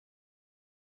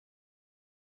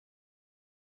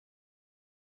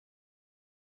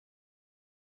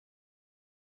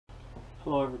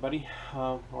Hello everybody,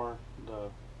 or the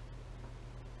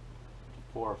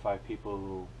 4 or 5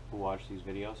 people who watch these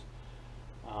videos.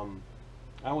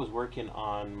 I was working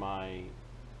on my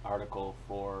article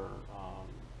for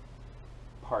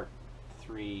part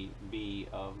 3B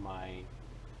of my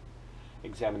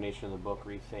examination of the book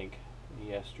ReThink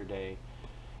yesterday,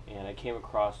 and I came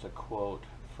across a quote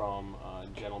from a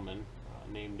gentleman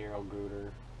named Darrell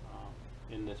Guder.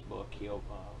 In this book,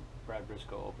 Brad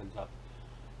Brisco opens up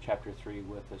chapter 3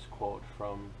 with this quote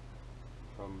from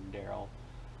Darrell.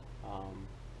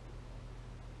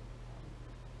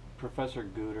 Professor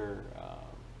Guder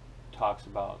talks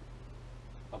about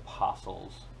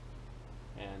apostles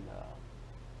and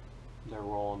their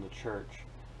role in the church.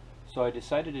 So I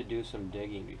decided to do some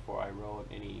digging before I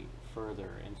wrote any further,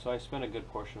 and so I spent a good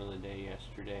portion of the day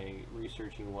yesterday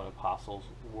researching what apostles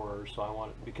were.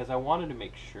 Because I wanted to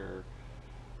make sure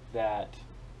that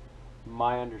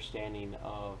my understanding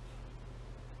of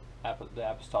the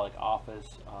apostolic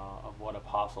office, of what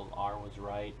apostles are, was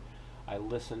right. I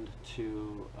listened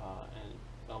to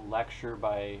a lecture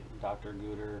by Dr.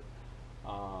 Guder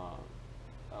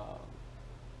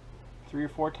 3 or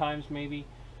 4 times maybe.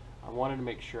 I wanted to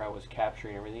make sure I was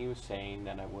capturing everything he was saying,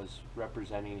 that I was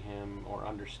representing him or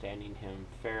understanding him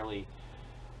fairly.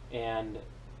 And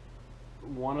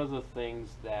one of the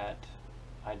things that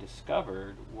I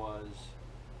discovered was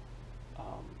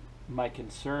my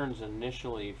concerns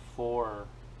initially for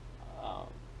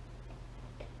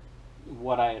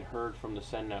what I had heard from the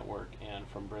Send Network and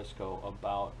from Brisco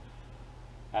about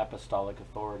apostolic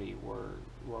authority were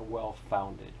well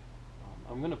founded.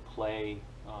 I'm going to play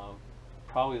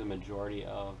probably the majority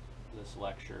of this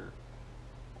lecture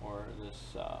or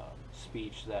this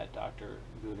speech that Dr.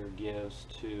 Guder gives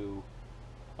to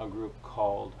a group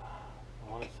called,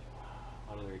 how do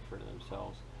they refer to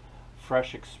themselves?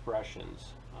 Fresh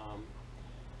Expressions.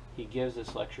 He gives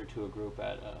this lecture to a group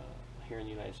at here in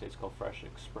the United States called Fresh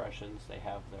Expressions. They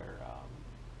have their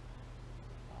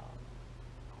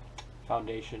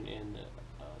foundation in the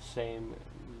same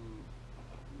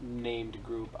named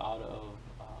group out of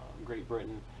Great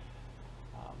Britain.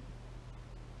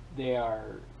 They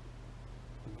are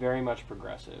very much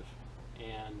progressive,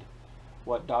 and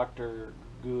what Dr.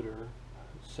 Guder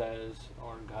says,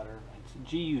 or Guder, it's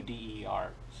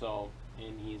G-U-D-E-R, so,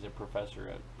 and he's a professor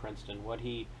at Princeton. What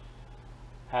he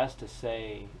has to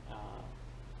say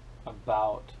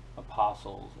about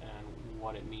apostles and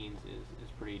what it means is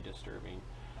pretty disturbing.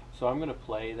 So I'm going to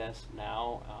play this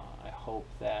now. I hope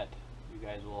that you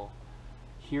guys will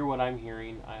hear what I'm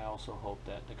hearing. I also hope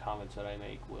that the comments that I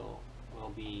make will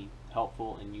be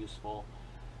helpful and useful,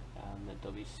 and that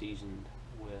they'll be seasoned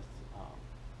with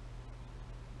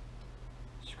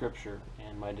Scripture.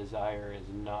 And my desire is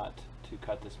not to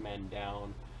cut this man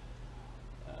down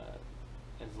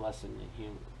as less than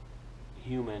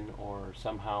human or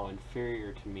somehow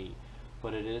inferior to me,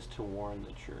 but it is to warn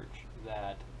the church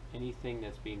that anything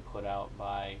that's being put out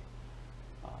by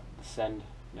the Send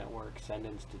Network, Send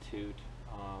Institute,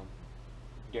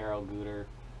 Darrell Guder,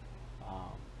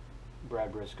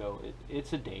 Brad Brisco,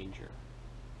 it's a danger.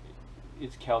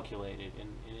 It's calculated,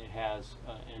 and it has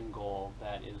an end goal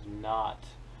that is not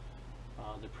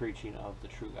the preaching of the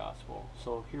true gospel.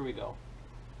 So here we go.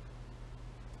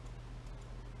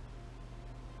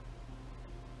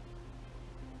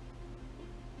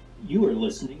 You are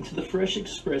listening to the Fresh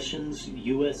Expressions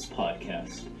US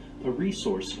podcast, a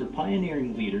resource for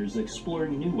pioneering leaders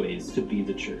exploring new ways to be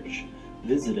the church.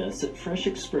 Visit us at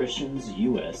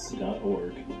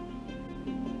freshexpressionsus.org.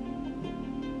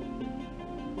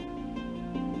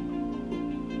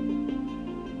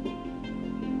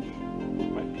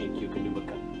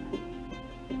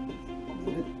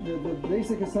 The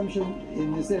basic assumption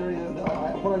in this area,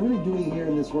 what I'm really doing here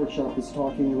in this workshop is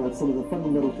talking about some of the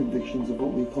fundamental convictions of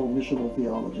what we call missional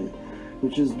theology,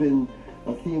 which has been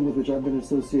a theme with which I've been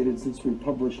associated since we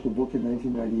published a book in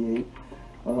 1998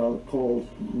 called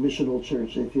Missional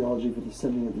Church, a Theology for the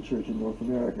Sending of the Church in North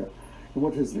America. And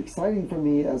what is exciting for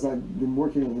me as I've been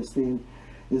working on this theme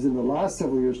is in the last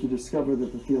several years to discover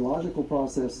that the theological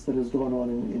process that has gone on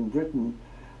in Britain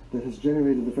that has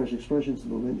generated the Fresh Expressions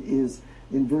movement is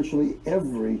in virtually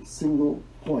every single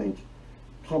point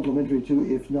complementary to,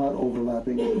 if not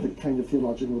overlapping, the kind of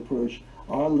theological approach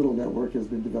our little network has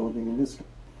been developing in this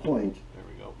point. There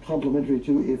we go. Complementary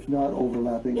to, if not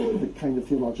overlapping, the kind of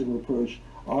theological approach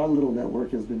our little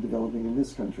network has been developing in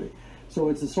this country. So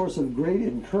it's a source of great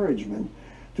encouragement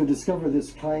to discover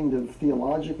this kind of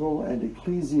theological and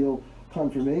ecclesial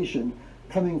confirmation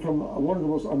coming from one of the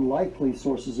most unlikely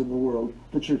sources in the world,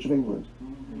 the Church of England,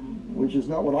 which is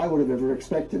not what I would have ever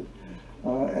expected.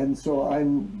 And so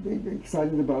I'm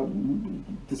excited about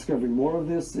discovering more of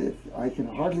this. I can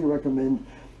hardly recommend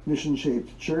Mission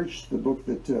Shaped Church, the book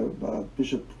that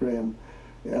Bishop Graham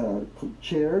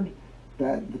chaired.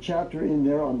 That the chapter in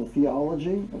there on the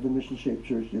theology of the Mission Shaped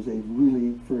Church is a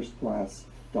really first-class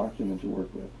document to work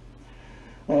with.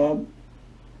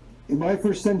 In my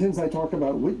first sentence, I talk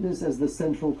about witness as the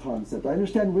central concept. I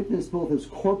understand witness both as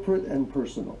corporate and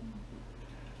personal.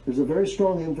 There's a very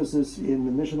strong emphasis in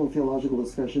the missional theological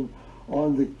discussion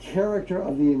on the character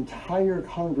of the entire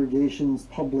congregation's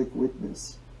public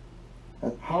witness.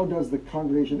 How does the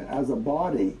congregation as a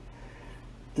body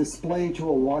display to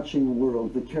a watching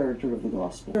world the character of the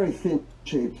gospel? Very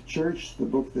thin-shaped church, the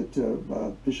book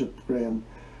that Bishop Graham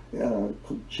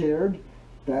chaired.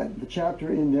 That the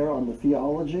chapter in there on the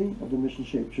theology of the Mission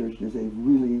Shaped Church is a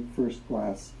really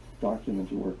first-class document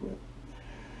to work with.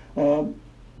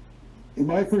 In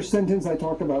my first sentence, I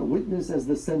talk about witness as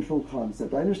the central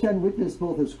concept. I understand witness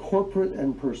both as corporate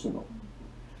and personal.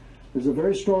 There's a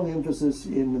very strong emphasis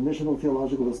in the missional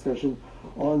theological discussion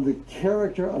on the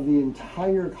character of the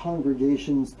entire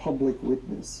congregation's public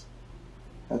witness.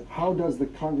 How does the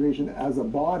congregation as a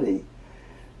body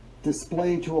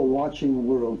display to a watching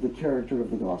world the character of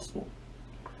the gospel?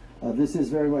 This is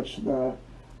very much, you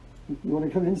want to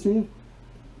come in, Steve?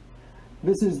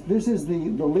 This is the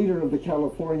leader of the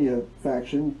California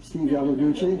faction, Steve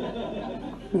Yamaguchi,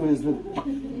 who is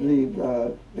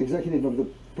the executive of the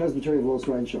Presbytery of Los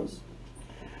Ranchos.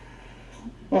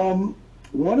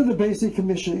 One of the basic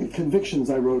convictions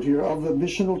I wrote here of the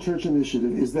Missional Church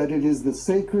Initiative is that it is the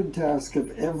sacred task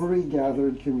of every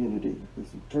gathered community. This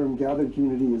term gathered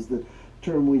community is the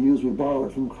term we use, we borrow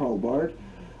it from Karl Barth,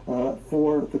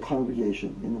 for the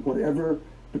congregation in whatever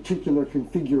particular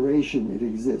configuration it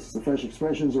exists. The Fresh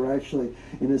Expressions are actually,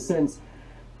 in a sense,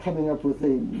 coming up with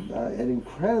an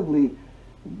incredibly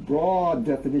broad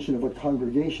definition of what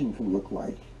congregation can look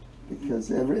like,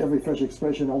 because every Fresh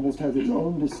Expression almost has its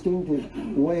own distinctive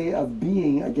way of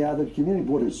being a gathered community.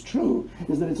 But what is true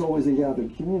is that it's always a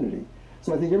gathered community.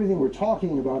 So I think everything we're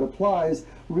talking about applies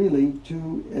really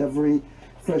to every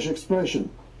Fresh Expression.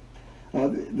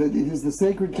 That it is the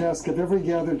sacred task of every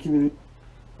gathered community.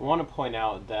 I want to point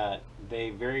out that they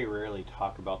very rarely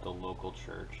talk about the local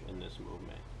church in this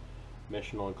movement.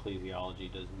 Missional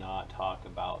ecclesiology does not talk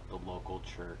about the local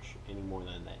church any more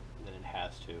than it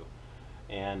has to.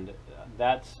 And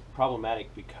that's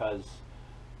problematic because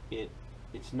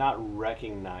it's not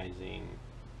recognizing,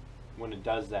 when it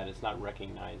does that, it's not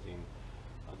recognizing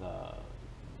the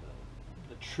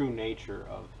true nature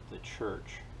of the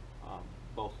church,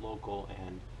 both local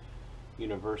and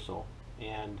universal.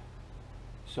 And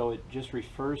so it just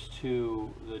refers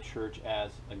to the church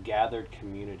as a gathered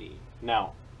community.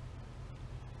 Now,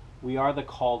 we are the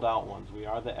called out ones. We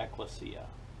are the ecclesia.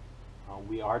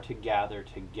 We are to gather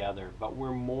together, but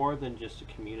we're more than just a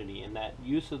community. And that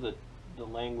use of the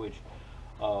language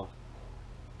of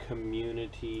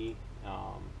community,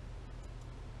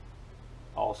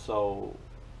 also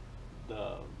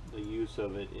the use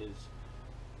of it is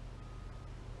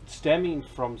stemming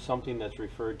from something that's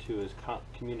referred to as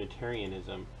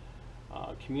communitarianism.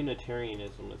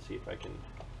 Communitarianism, let's see if I can...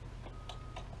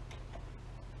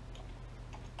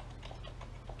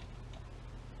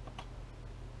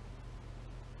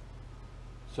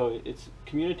 So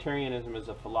communitarianism is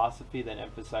a philosophy that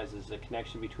emphasizes the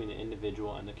connection between the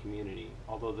individual and the community.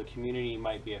 Although the community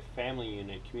might be a family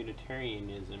unit,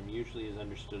 communitarianism usually is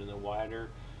understood in the wider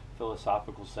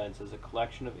philosophical sense as a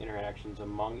collection of interactions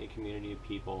among a community of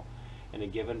people in a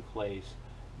given place,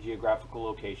 geographical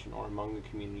location, or among the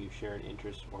community who share an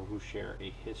interest or who share a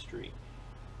history.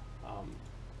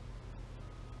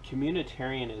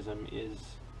 Communitarianism is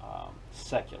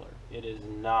secular. It is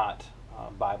not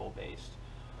Bible-based.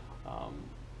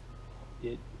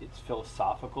 It's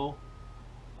philosophical.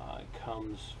 It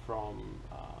comes from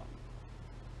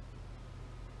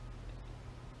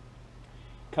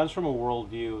a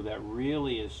worldview that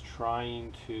really is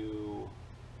trying to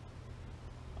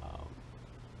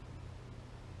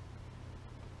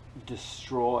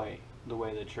destroy the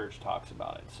way the church talks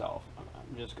about itself.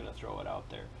 I'm just going to throw it out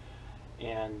there.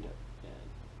 And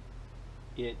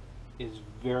it is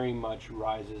very much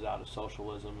rises out of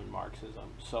socialism and Marxism.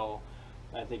 So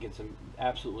I think it's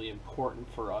absolutely important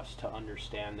for us to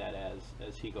understand that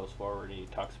as he goes forward and he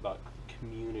talks about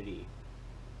community.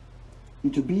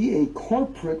 To be a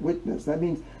corporate witness, that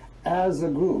means as a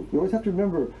group. We always have to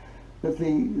remember that the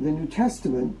New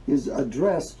Testament is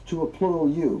addressed to a plural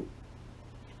you.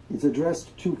 It's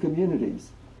addressed to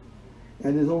communities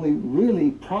and is only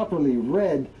really properly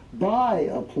read by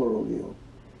a plural you.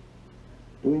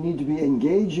 We need to be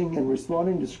engaging and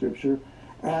responding to Scripture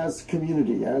as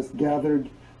community, as gathered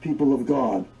people of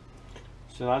God.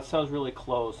 So that sounds really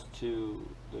close to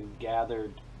the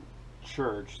gathered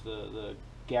church, the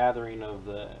gathering of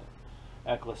the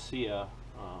ecclesia,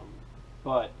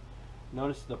 but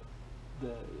notice the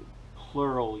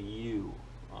plural you.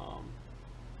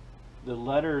 The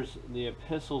letters, the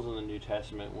epistles in the New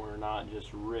Testament were not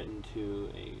just written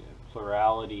to a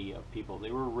plurality of people.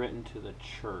 They were written to the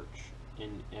church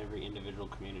in every individual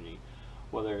community,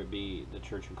 whether it be the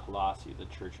church in Colossae, the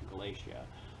church in Galatia,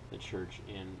 the church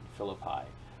in Philippi,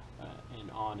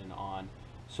 and on and on.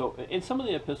 So, and some of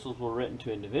the epistles were written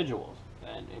to individuals,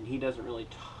 and he doesn't really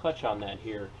touch on that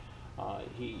here.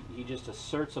 He just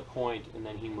asserts a point and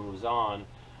then he moves on.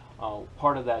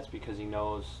 Part of that's because he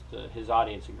knows his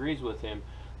audience agrees with him.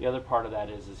 The other part of that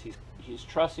is he's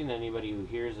trusting that anybody who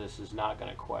hears this is not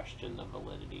going to question the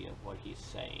validity of what he's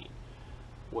saying,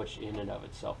 which in and of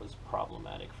itself is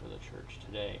problematic for the church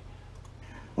today.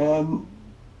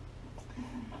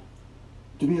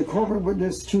 To be a corporate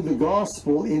witness to the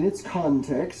gospel in its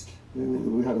context,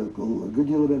 we had a good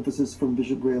deal of emphasis from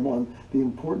Bishop Graham on the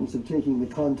importance of taking the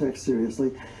context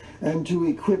seriously, and to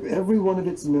equip every one of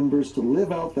its members to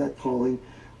live out that calling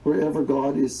wherever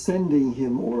God is sending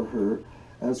him or her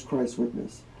as Christ's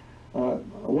witness.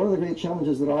 One of the great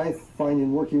challenges that I find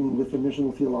in working with the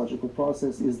missional theological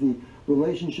process is the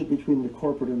relationship between the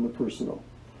corporate and the personal.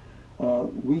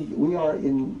 We are,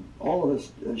 in all of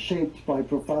us, shaped by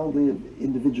profoundly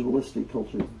individualistic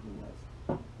cultures in the West.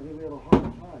 I think we have a hard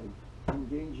time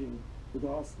engaging the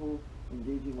gospel,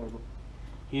 engaging our...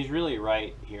 He's really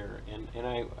right here, and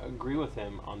I agree with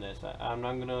him on this. I'm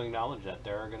not going to acknowledge that.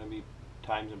 There are going to be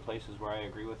times and places where I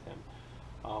agree with him.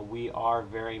 We are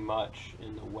very much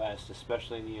in the West,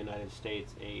 especially in the United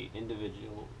States, a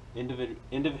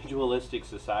individualistic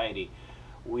society.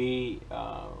 We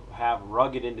have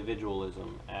rugged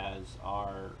individualism as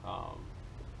our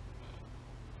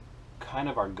kind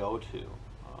of our go-to.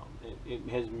 It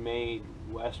has made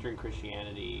Western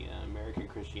Christianity, American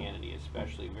Christianity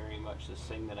especially, very much this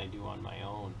thing that I do on my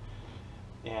own.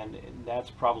 And that's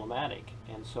problematic.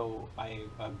 And so I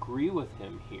agree with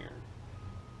him here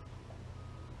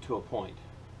to a point.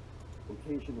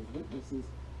 Vocation of witnesses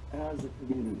as a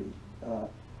community.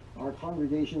 Our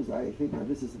congregations, I think,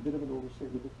 this is a bit of an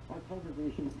overstatement, but our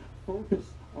congregations focus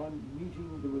on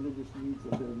meeting the religious needs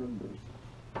of their members.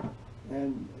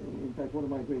 And in fact, one of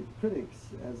my great critics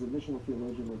as a missional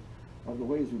theologian of the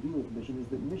ways we deal with mission is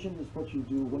that mission is what you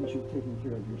do once you've taken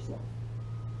care of yourself.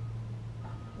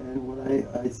 And when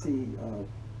I see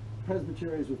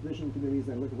presbyteries with mission committees,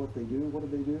 I look at what they do. What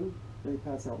do? They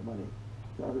pass out money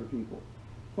to other people.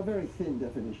 It's a very thin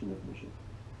definition of mission.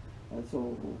 And so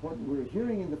what we're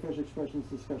hearing in the Fresh Expressions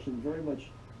discussion very much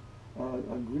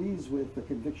agrees with the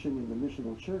conviction in the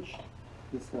missional church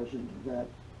discussion that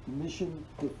mission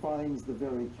defines the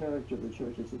very character of the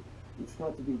church. It's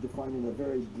got to be defined in a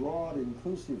very broad,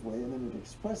 inclusive way, and then it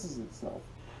expresses itself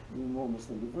in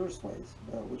enormously diverse ways,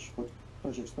 which what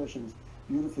Fresh Expressions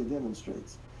beautifully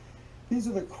demonstrates. These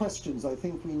are the questions I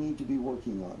think we need to be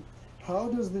working on. How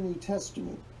does the New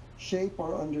Testament shape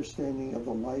our understanding of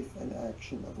the life and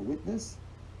action of a witness?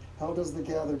 How does the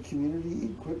gathered community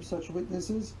equip such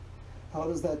witnesses? How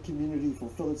does that community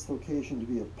fulfill its vocation to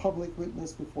be a public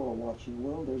witness before a watching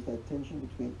world? There's that tension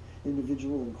between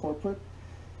individual and corporate.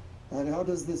 And how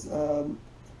does this,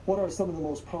 what are some of the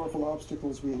most powerful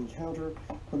obstacles we encounter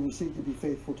when we seek to be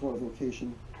faithful to our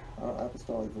vocation, our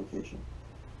apostolic vocation?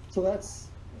 So that's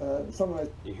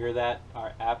summarized. You hear that?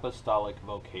 Our apostolic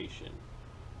vocation.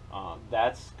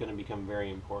 That's going to become very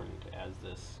important as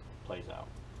this plays out.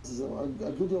 This is a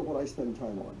good deal of what I spend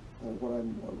time on, what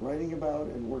I'm writing about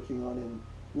and working on and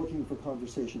looking for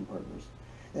conversation partners.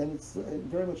 And it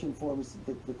very much informs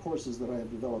the courses that I have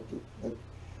developed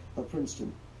at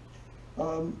Princeton.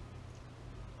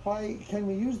 Why can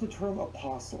we use the term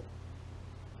apostle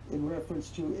in reference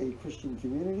to a Christian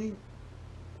community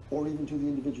or even to the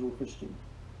individual Christian?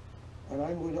 And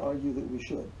I'm going to argue that we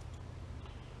should.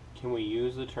 Can we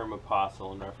use the term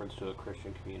apostle in reference to a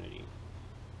Christian community?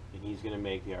 And he's going to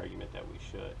make the argument that we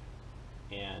should.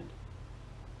 And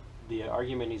the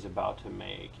argument he's about to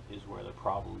make is where the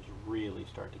problems really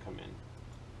start to come in.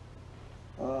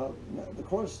 The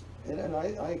course, and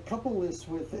I couple this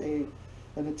with an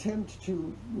attempt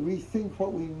to rethink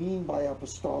what we mean by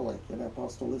apostolic and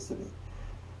apostolicity.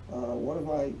 One of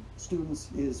my students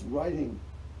is writing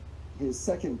his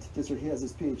second, he has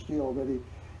his PhD already,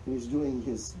 and he's doing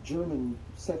his German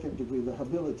second degree, the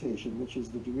habilitation, which is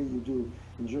the degree you do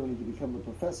in Germany to become a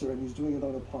professor, and he's doing it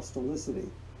on apostolicity.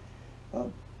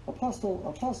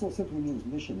 Apostle simply means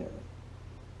missionary.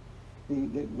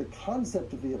 the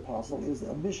concept of the apostle is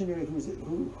a missionary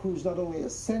who's not only a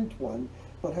sent one,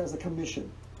 but has a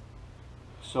commission.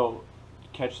 So,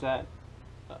 catch that?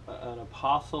 An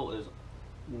apostle is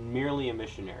merely a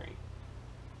missionary,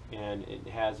 and it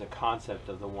has a concept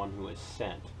of the one who is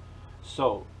sent.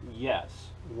 So, yes,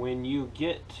 when you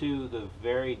get to the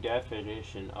very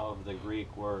definition of the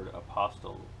Greek word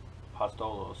apostolos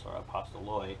or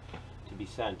apostoloi, to be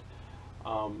sent,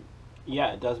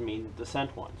 yeah, it does mean the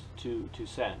sent ones, to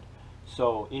send.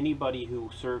 So anybody who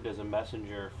served as a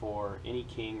messenger for any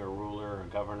king or ruler or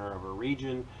governor of a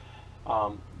region,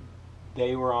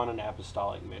 they were on an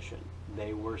apostolic mission.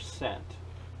 They were sent.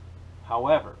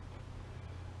 However,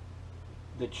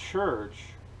 the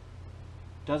church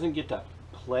doesn't get to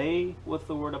play with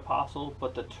the word apostle,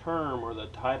 but the term or the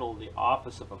title, the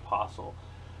office of apostle,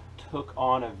 took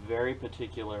on a very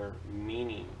particular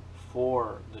meaning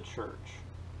for the church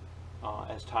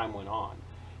as time went on.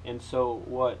 And so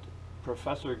what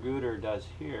Professor Guder does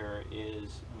here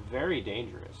is very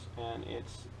dangerous, and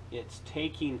it's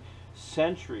taking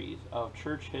centuries of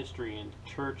church history and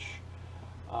church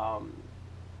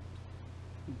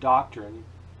doctrine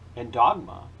and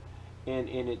dogma, and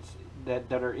it's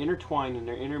that are intertwined and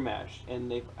they're intermeshed,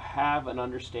 and they have an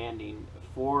understanding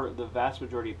for the vast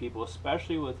majority of people,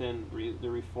 especially within the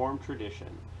Reformed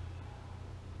tradition,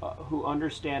 who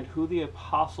understand who the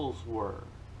apostles were,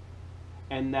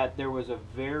 and that there was a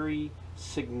very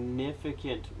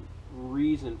significant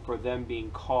reason for them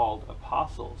being called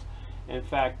apostles. In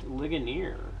fact,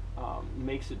 Ligonier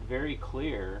makes it very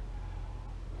clear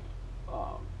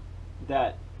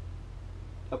that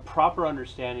a proper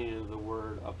understanding of the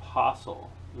word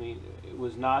apostle, I mean, it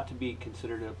was not to be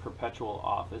considered a perpetual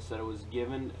office, that it was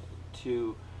given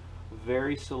to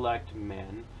very select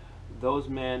men. Those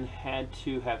men had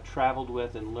to have traveled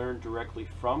with and learned directly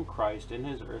from Christ in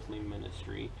his earthly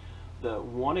ministry. The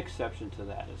one exception to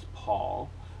that is Paul.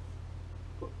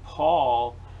 But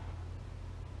Paul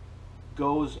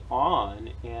goes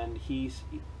on and he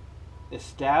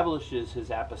establishes his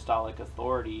apostolic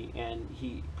authority, and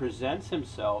he presents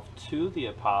himself to the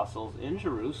apostles in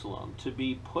Jerusalem to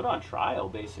be put on trial,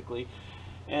 basically,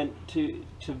 and to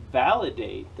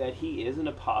validate that he is an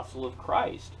apostle of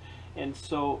Christ. And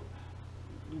so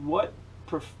what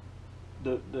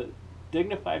the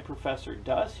dignified professor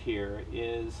does here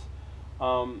is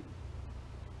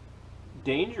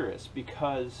dangerous,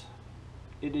 because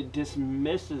it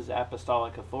dismisses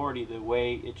apostolic authority the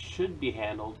way it should be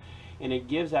handled, and it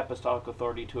gives apostolic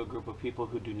authority to a group of people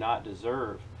who do not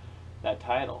deserve that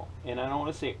title. And I don't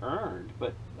want to say earned,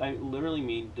 but I literally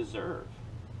mean deserve.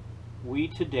 We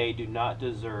today do not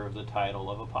deserve the title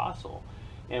of apostle,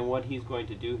 and what he's going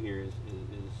to do here is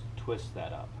twist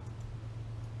that up.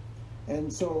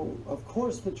 And so, of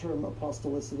course, the term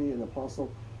apostolicity and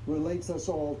apostle relates us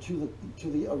all to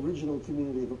the original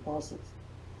community of apostles.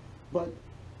 But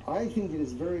I think it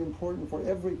is very important for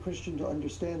every Christian to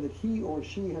understand that he or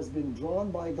she has been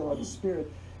drawn by God's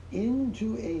Spirit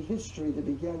into a history that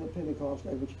began at Pentecost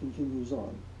and which continues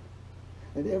on.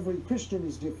 And every Christian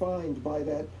is defined by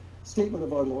that statement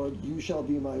of our Lord, "You shall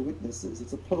be my witnesses."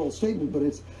 It's a plural statement, but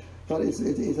it's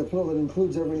a plural that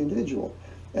includes every individual.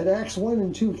 And Acts 1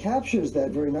 and 2 captures that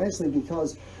very nicely,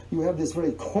 because you have this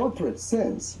very corporate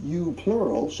sense, "You,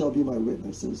 plural, shall be my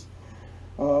witnesses."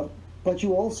 But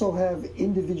you also have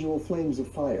individual flames of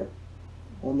fire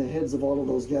on the heads of all of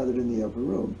those gathered in the upper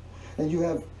room. And you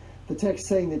have the text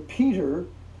saying that Peter,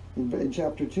 in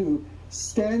chapter 2,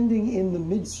 standing in the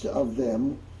midst of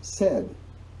them, said.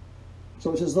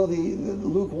 So it's as though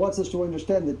Luke wants us to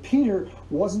understand that Peter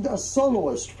wasn't a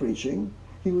soloist preaching,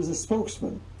 he was a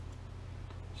spokesman.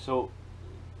 So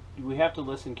we have to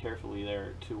listen carefully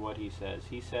there to what he says.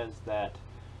 He says that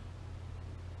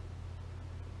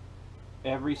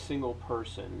every single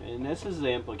person, and this is the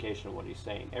implication of what he's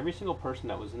saying, every single person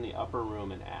that was in the upper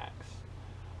room in Acts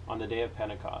on the day of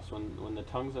Pentecost, when the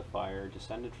tongues of fire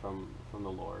descended from the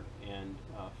Lord and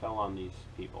fell on these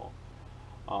people,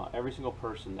 every single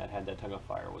person that had that tongue of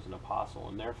fire was an apostle,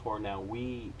 and therefore now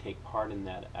we take part in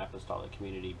that apostolic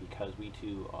community because we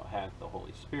too have the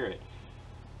Holy Spirit.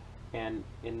 And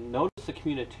notice the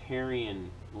communitarian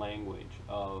language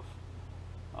of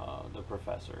the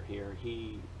professor here.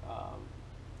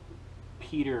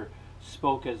 Peter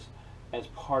spoke as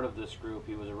part of this group.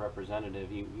 He was a representative.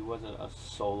 He wasn't a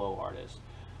solo artist.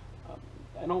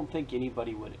 I don't think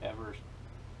anybody would ever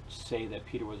say that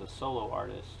Peter was a solo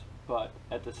artist, but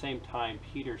at the same time,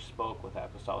 Peter spoke with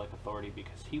apostolic authority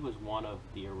because he was one of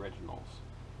the originals.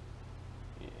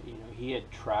 You know, he had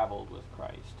traveled with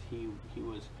Christ. He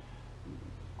was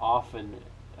often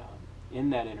in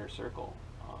that inner circle,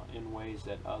 in ways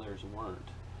that others weren't.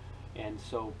 And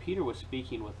so Peter was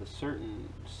speaking with a certain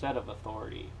set of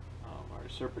authority, or a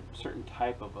certain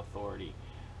type of authority,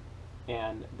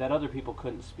 and that other people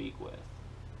couldn't speak with.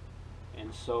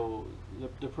 And so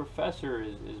the professor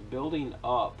is building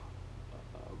up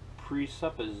a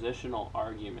presuppositional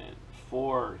argument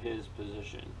for his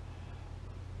position,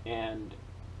 and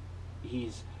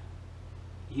he's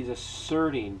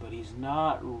asserting, but he's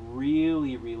not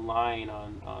really relying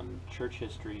on church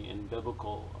history and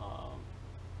biblical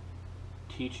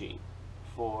teaching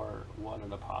for what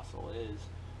an apostle is,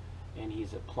 and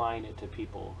he's applying it to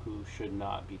people who should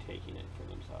not be taking it for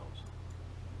themselves.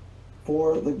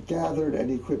 For the gathered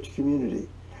and equipped community.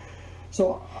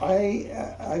 So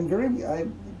I'm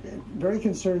very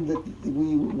concerned that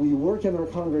we work in our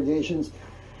congregations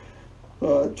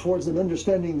towards an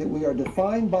understanding that we are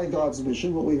defined by God's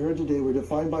mission. What we heard today, we're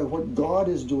defined by what God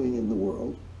is doing in the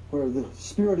world, where the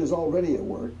Spirit is already at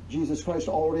work. Jesus Christ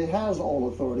already has all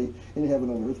authority in heaven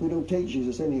and earth. We don't take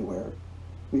Jesus anywhere.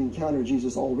 We encounter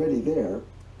Jesus already there.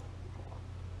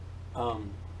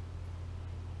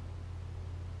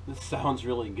 This sounds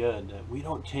really good. We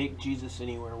don't take Jesus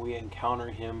anywhere. We encounter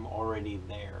him already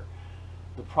there.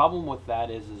 The problem with that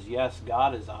is yes,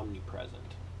 God is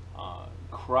omnipresent.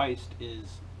 Christ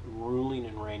is ruling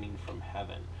and reigning from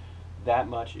heaven. That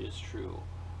much is true.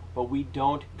 But we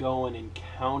don't go and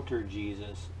encounter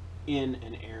Jesus in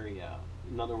an area.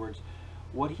 In other words,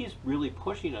 what he's really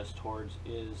pushing us towards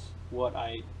is what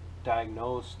I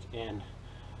diagnosed in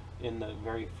the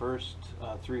very first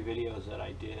 3 videos that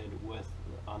I did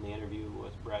on the interview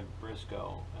with Brad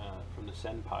Brisco from the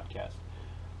Send podcast,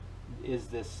 is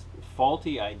this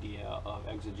faulty idea of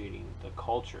exegeting the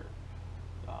culture.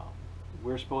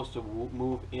 We're supposed to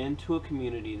move into a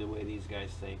community the way these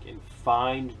guys think and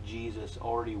find Jesus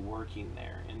already working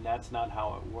there, and that's not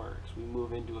how it works. We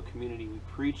move into a community, we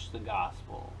preach the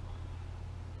gospel,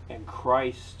 and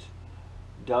Christ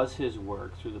does his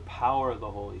work through the power of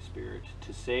the Holy Spirit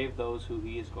to save those who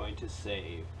he is going to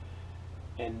save,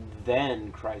 and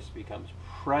then Christ becomes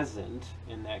present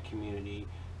in that community,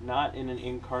 not in an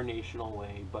incarnational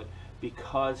way, but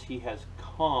because he has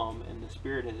come and the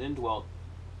Spirit has indwelt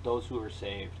those who are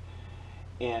saved,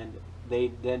 and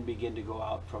they then begin to go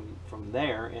out from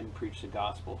there and preach the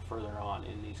gospel further on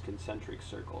in these concentric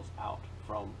circles out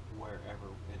from wherever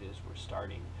it is we're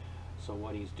starting. So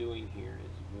what he's doing here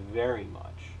is very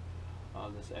much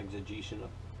this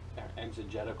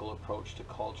exegetical approach to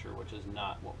culture, which is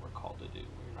not what we're called to do.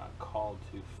 We're not called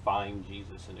to find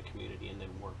Jesus in a community and then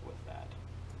work with that.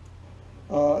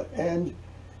 And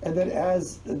that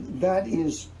as that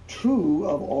is true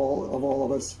of all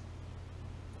of us,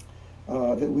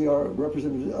 that we are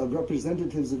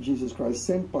representatives of Jesus Christ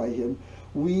sent by him,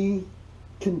 we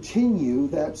continue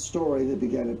that story that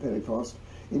began at Pentecost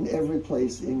in every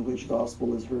place in which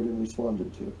gospel is heard and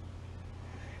responded to.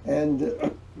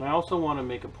 And I also want to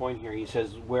make a point here. He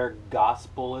says where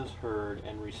gospel is heard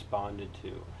and responded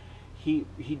to. He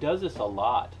does this a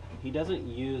lot. He doesn't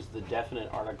use the definite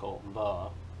article, the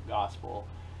gospel.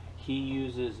 He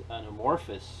uses an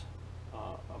amorphous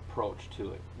approach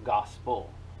to it, gospel.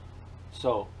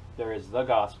 So there is the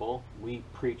gospel. We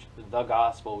preach the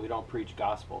gospel. We don't preach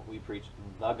gospel. We preach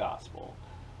the gospel.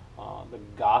 The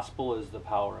gospel is the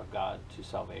power of God to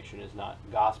salvation. Is not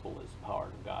gospel is the power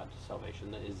of God to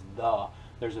salvation. That is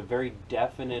there's a very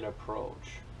definite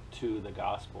approach to the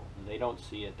gospel. They don't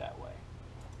see it that way.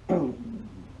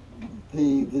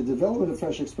 The development of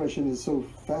fresh expression is so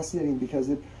fascinating because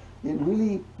it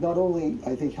really not only,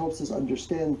 I think, helps us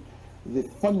understand the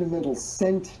fundamental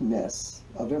sentness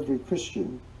of every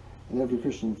Christian and every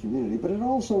Christian community, but it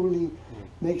also really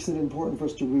makes it important for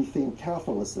us to rethink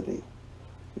Catholicity,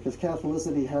 because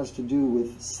Catholicity has to do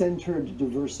with centered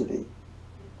diversity.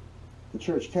 The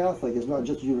Church Catholic is not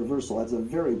just universal. That's a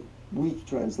very weak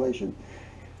translation.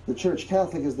 The Church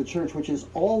Catholic is the church which is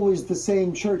always the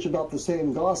same church about the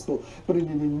same gospel, but in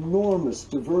an enormous,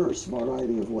 diverse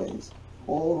variety of ways.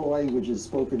 All the languages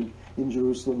spoken in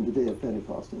Jerusalem the day of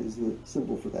Pentecost is the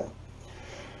symbol for that.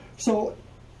 So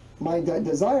my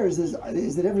desire is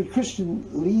that every Christian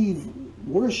leave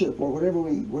worship or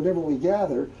whatever we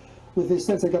gather with this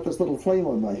sense, I got this little flame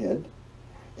on my head,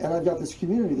 and I've got this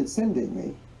community that's sending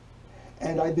me,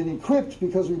 and I've been equipped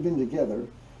because we've been together.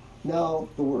 Now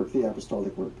the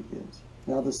apostolic work begins.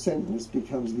 Now the sentence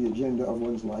becomes the agenda of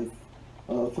one's life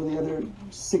for the other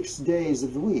 6 days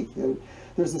of the week.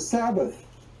 There's a Sabbath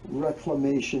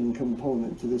reclamation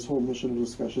component to this whole missional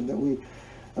discussion that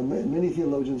many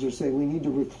theologians are saying we need to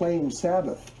reclaim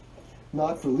Sabbath,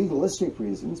 not for legalistic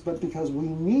reasons, but because we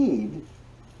need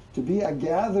to be a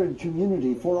gathered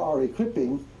community for our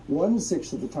equipping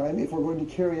 1/6 of the time if we're going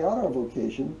to carry out our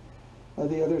vocation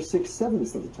the other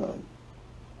 6/7 of the time,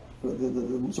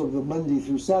 the sort of the Monday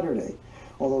through Saturday.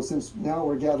 Although since now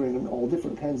we're gathering on all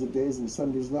different kinds of days, and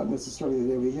Sunday's not necessarily the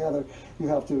day we gather, you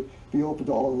have to be open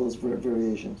to all of those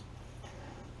variations.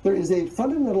 There is a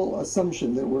fundamental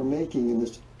assumption that we're making in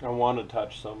this. I want to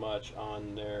touch so much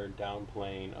on their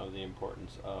downplaying of the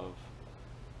importance of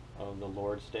the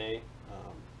Lord's Day,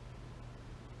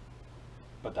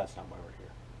 but that's not why we're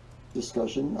here.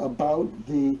 Discussion about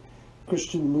the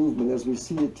Christian movement as we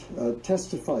see it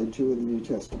testified to in the New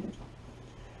Testament.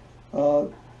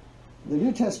 The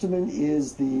New Testament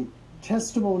is the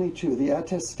testimony to, the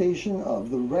attestation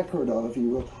of, the record of, if you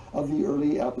will, of the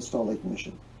early apostolic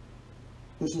mission.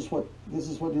 This is what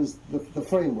is the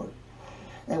framework.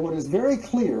 And what is very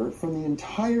clear from the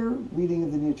entire reading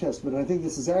of the New Testament, and I think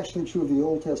this is actually true of the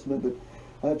Old Testament, but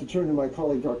I have to turn to my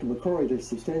colleague Dr. McCrory to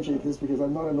substantiate this because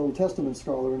I'm not an Old Testament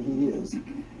scholar and he is.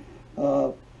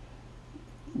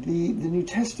 The New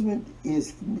Testament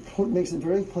makes it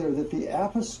very clear that the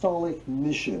apostolic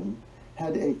mission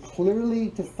had a clearly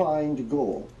defined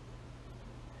goal,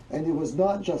 and it was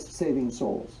not just saving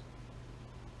souls.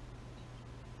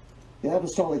 The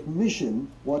apostolic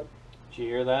mission, what? Did you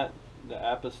hear that? The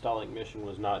apostolic mission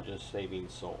was not just saving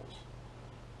souls.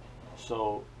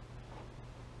 So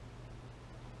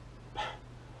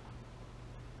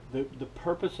the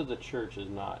purpose of the church is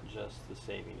not just the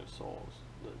saving of souls.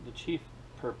 The chief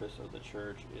purpose of the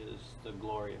church is the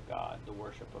glory of God, the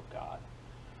worship of God.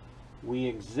 We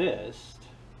exist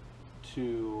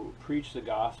to preach the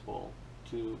gospel,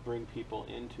 to bring people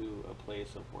into a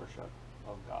place of worship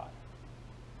of God.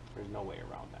 There's no way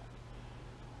around that.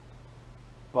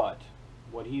 But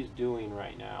what he's doing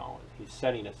right now, he's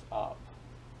setting us up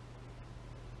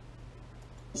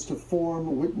to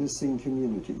form witnessing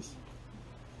communities.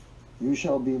 You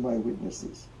shall be my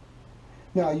witnesses.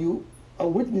 Now, a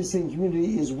witnessing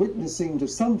community is witnessing to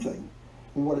something,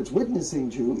 and what it's witnessing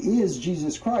to is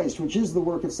Jesus Christ, which is the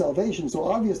work of salvation. So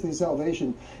obviously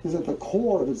salvation is at the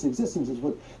core of its existence, is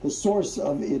what the source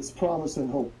of its promise and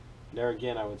hope. There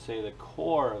again, I would say the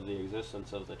core of the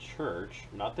existence of the church,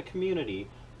 not the community,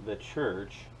 the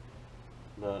church,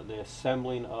 the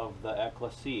assembling of the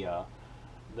ecclesia,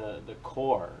 the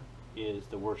core is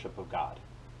the worship of God.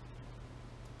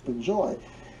 And joy.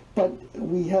 But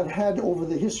we have had over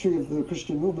the history of the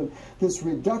Christian movement this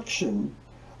reduction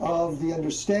of the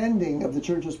understanding of the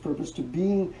church's purpose to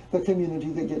being the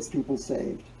community that gets people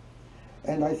saved.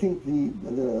 And I think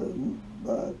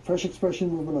the Fresh Expression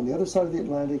movement on the other side of the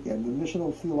Atlantic and the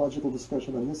missional theological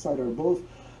discussion on this side are both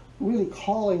really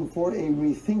calling for a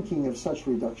rethinking of such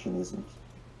reductionisms.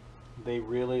 They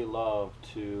really love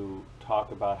to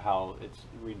talk about how it's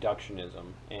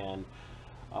reductionism, and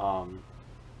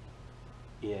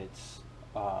it's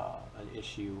an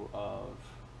issue of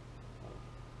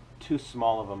too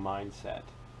small of a mindset.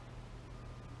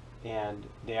 And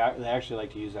they actually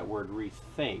like to use that word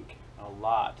rethink a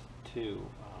lot too.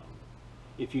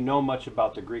 If you know much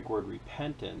about the Greek word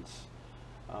repentance,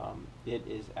 it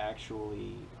is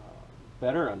actually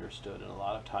better understood and a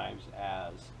lot of times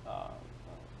as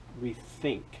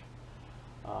rethink.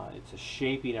 It's a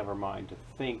shaping of our mind to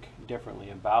think differently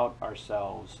about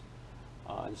ourselves.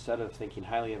 Instead of thinking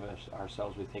highly of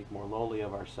ourselves, we think more lowly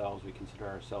of ourselves. We consider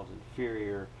ourselves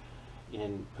inferior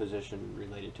in position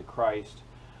related to Christ.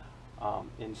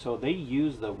 And so they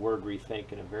use the word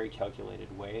rethink in a very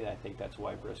calculated way. I think that's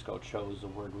why Brisco chose the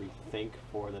word rethink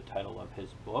for the title of his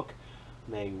book.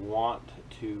 They want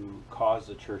to cause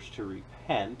the church to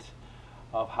repent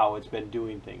of how it's been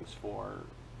doing things for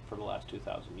the last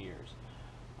 2,000 years.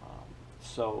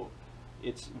 So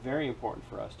it's very important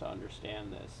for us to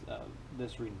understand this.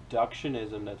 This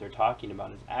reductionism that they're talking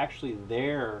about is actually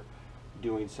they're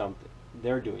doing something.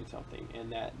 They're doing something,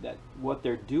 and that what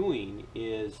they're doing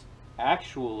is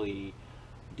actually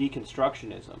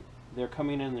deconstructionism. They're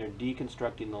coming in and they're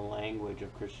deconstructing the language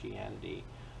of Christianity.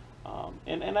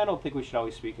 And I don't think we should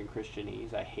always speak in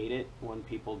Christianese. I hate it when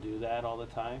people do that all the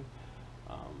time.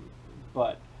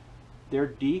 But they're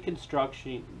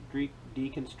deconstructing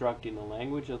the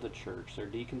language of the church. They're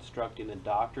deconstructing the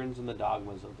doctrines and the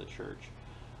dogmas of the church,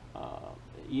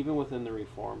 even within the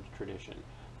Reformed tradition,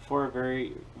 for a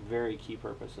very, very key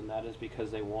purpose, and that is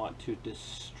because they want to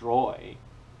destroy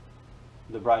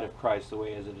the bride of Christ the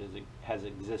way as it has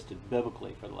existed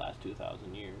biblically for the last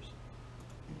 2,000 years.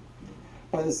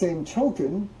 By the same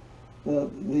token,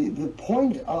 the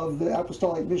point of the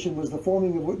apostolic mission was the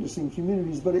forming of witnessing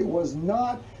communities, but it was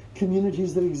not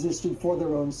communities that existed for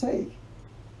their own sake.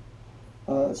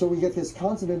 So we get this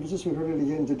constant emphasis, we heard it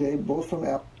again today, both from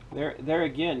There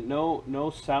again,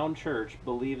 no sound church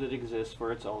believes it exists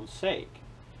for its own sake.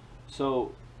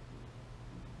 So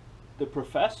the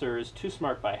professor is too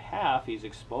smart by half. He's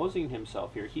exposing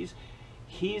himself here.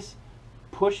 He's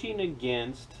pushing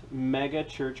against mega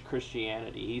church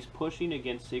Christianity. He's pushing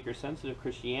against seeker sensitive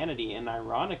Christianity, and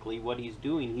ironically what he's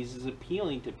doing, he's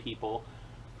appealing to people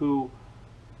who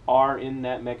are in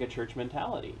that mega church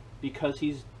mentality, because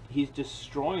he's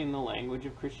destroying the language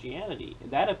of Christianity.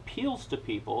 That appeals to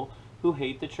people who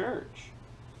hate the church.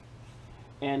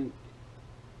 And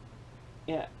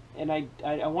yeah, and I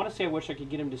want to say I wish I could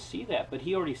get him to see that, but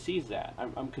he already sees that.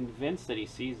 I'm convinced that he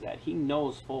sees that. He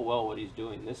knows full well what he's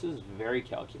doing. This is very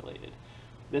calculated.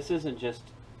 This isn't just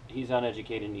he's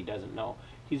uneducated and he doesn't know.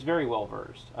 He's very well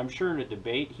versed. I'm sure in a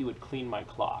debate he would clean my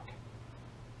clock.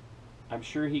 I'm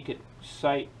sure he could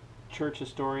cite church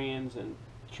historians and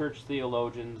church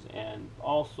theologians and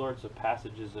all sorts of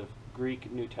passages of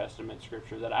Greek New Testament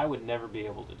scripture that I would never be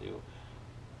able to do.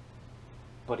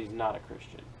 But he's not a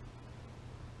Christian.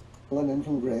 And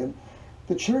from Graham,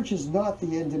 the church is not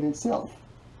the end in itself.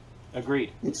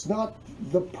 Agreed. It's not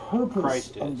the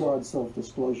purpose of God's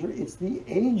self-disclosure. It's the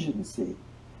agency,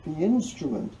 the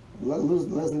instrument. Leslie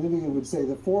Newbigin would say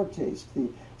the foretaste, the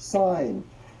sign,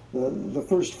 the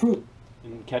first fruit.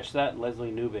 And catch that,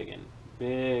 Leslie Newbigin,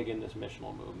 big in this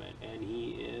missional movement, and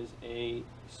he is a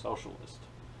socialist.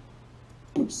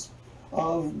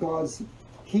 Of God's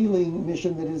healing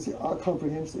mission that is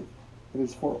comprehensive, that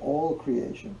is for all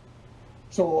creation.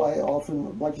 So I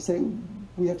often like to say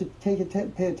we have to pay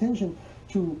attention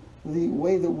to the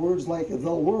way that words like the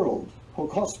world,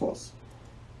 hokosmos.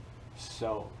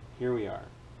 So here we are.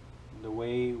 The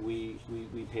way we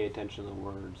pay attention to the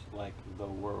words like the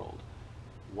world.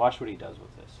 Watch what he does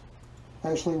with this.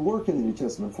 Actually work in the New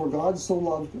Testament. For God so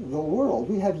loved the world.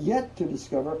 We have yet to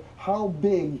discover how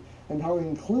big and how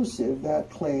inclusive that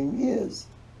claim is.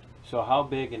 So how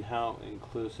big and how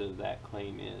inclusive that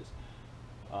claim is.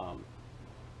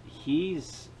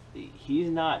 He's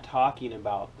not talking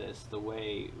about this the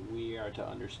way we are to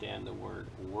understand the word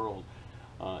world.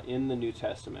 In the New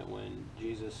Testament, when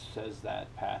Jesus says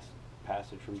that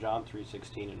passage from John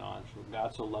 3:16 and on,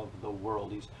 God so loved the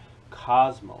world, he's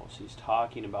cosmos. He's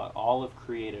talking about all of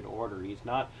created order. He's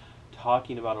not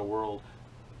talking about a world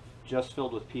just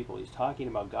filled with people. He's talking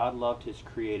about God loved his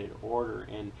created order,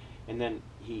 and then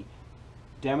he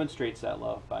demonstrates that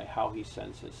love by how he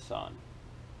sends his son.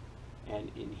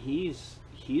 And he's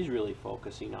really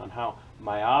focusing on how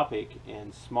myopic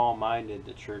and small-minded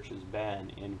the church has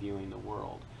been in viewing the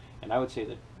world. And I would say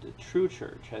that the true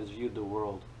church has viewed the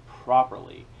world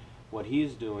properly. What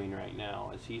he's doing right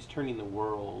now is he's turning the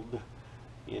world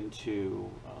into,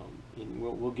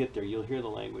 we'll get there, you'll hear the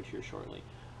language here shortly,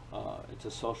 it's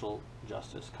a social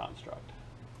justice construct.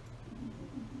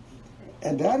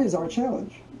 And that is our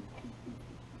challenge,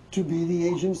 to be the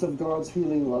agents of God's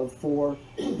healing love for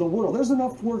the world. There's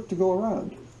enough work to go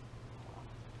around.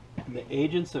 The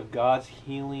agents of God's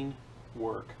healing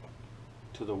work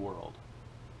to the world.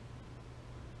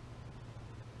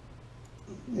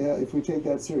 Yeah, if we take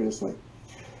that seriously.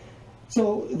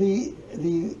 So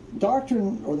the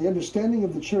doctrine or the understanding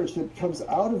of the church that comes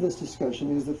out of this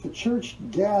discussion is that the church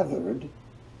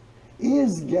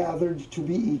is gathered to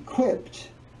be equipped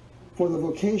for the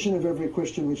vocation of every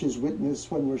Christian, which is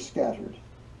witness when we're scattered.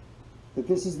 That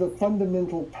this is the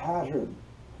fundamental pattern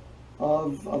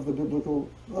of the biblical,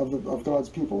 of God's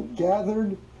people,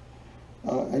 gathered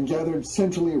and gathered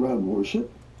centrally around worship.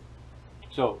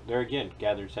 So there again,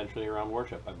 gathered centrally around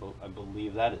worship. I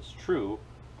believe that is true,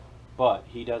 but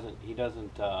he doesn't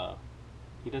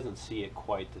see it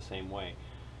quite the same way.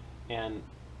 And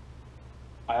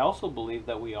I also believe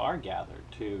that we are gathered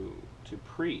to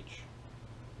preach.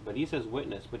 But he says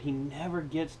witness, but he never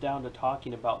gets down to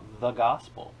talking about the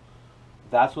gospel.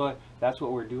 That's what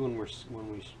we're doing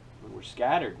when we're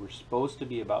scattered. We're supposed to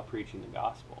be about preaching the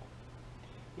gospel.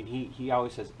 And he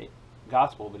always says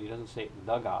gospel, but he doesn't say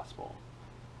the gospel.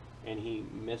 And he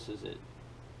misses it.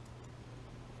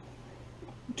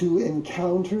 To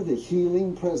encounter the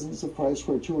healing presence of Christ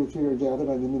where two or three are gathered,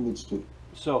 I'm in the midst of.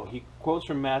 So he quotes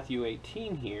from Matthew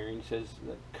 18 here, and he says,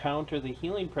 counter the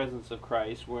healing presence of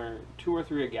Christ where two or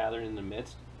three are gathered in the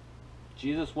midst.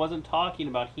 Jesus wasn't talking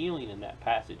about healing in that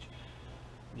passage.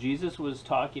 Jesus was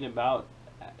talking about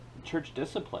church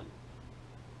discipline.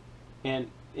 And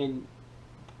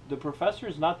the professor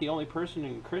is not the only person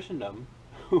in Christendom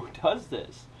who does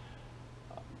this.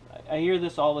 I hear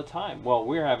this all the time. Well,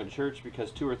 we're having church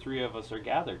because two or three of us are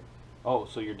gathered. Oh,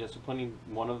 so you're disciplining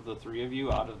one of the three of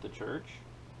you out of the church?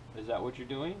 Is that what you're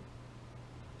doing?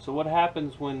 So what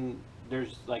happens when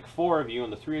there's like four of you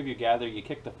and the three of you gather, you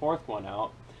kick the fourth one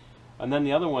out, And then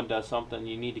the other one does something,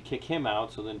 you need to kick him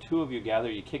out, so then two of you gather,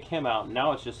 you kick him out, and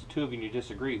now it's just the two of you and you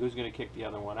disagree. Who's going to kick the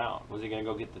other one out? Was he going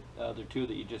to go get the other two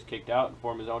that you just kicked out and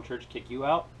form his own church, kick you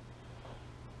out?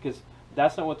 Because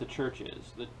that's not what the church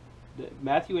is.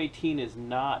 Matthew 18 is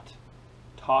not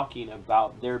talking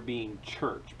about there being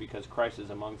church because Christ is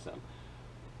amongst them.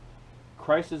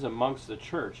 Christ is amongst the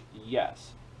church,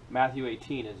 yes. Matthew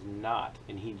 18 is not,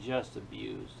 and he just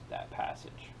abused that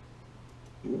passage.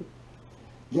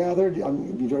 Gathered, I'm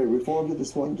going to be very reformed at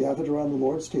this point, gathered around the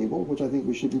Lord's table, which I think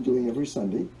we should be doing every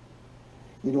Sunday,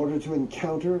 in order to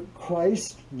encounter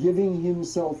Christ giving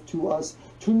himself to us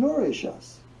to nourish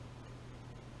us,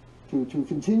 to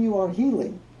continue our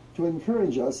healing, to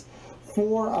encourage us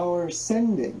for our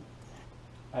sending.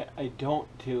 I don't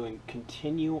to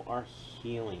continue our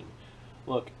healing.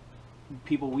 Look,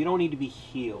 people, we don't need to be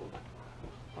healed,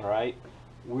 all right?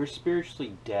 We're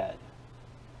spiritually dead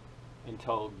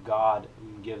until God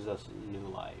gives us new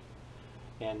life.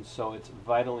 And so it's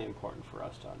vitally important for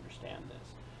us to understand this.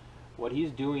 What he's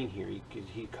doing here,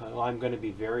 I'm going to be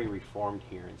very reformed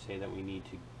here and say that we need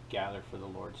to gather for the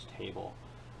Lord's table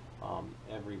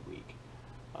every week.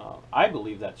 I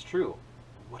believe that's true.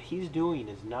 What he's doing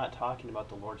is not talking about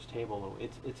the Lord's table.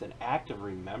 It's an act of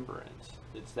remembrance.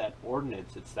 It's that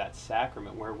ordinance, it's that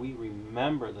sacrament where we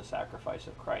remember the sacrifice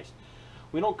of Christ.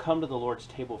 We don't come to the Lord's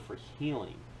table for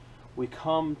healing. We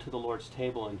come to the Lord's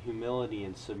table in humility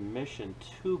and submission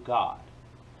to God.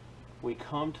 We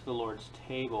come to the Lord's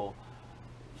table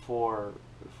for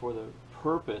the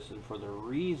purpose and for the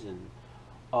reason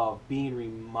of being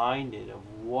reminded of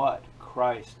what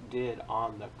Christ did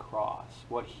on the cross,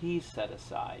 what he set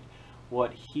aside,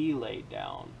 what he laid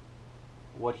down,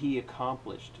 what he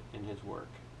accomplished in his work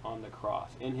on the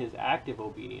cross, in his active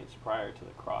obedience prior to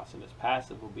the cross, in his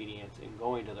passive obedience in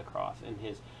going to the cross, in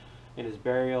his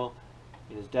burial,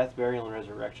 in his death, burial, and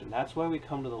resurrection. That's why we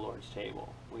come to the Lord's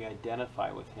table. We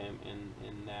identify with him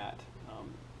in that,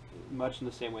 much in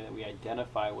the same way that we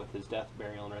identify with his death,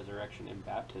 burial, and resurrection in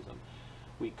baptism.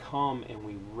 We come and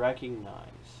we recognize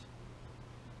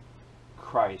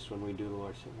Christ when we do the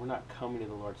Lord's table. We're not coming to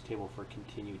the Lord's table for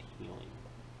continued healing.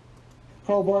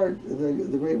 Karl Barth,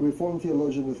 the great Reformed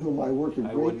theologian with whom I work a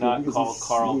great deal, I would not call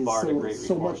Karl Barth a great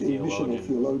so Reformed much a missional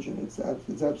theologian. It's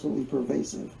absolutely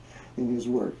pervasive in his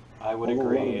work. I would Although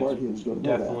agree. A lot of Barthians don't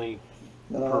Definitely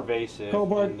know that. pervasive. Karl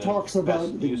Barth talks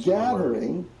about the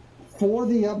gathering for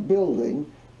the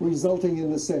upbuilding resulting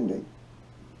in the sending.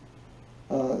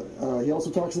 He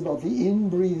also talks about the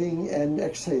inbreathing and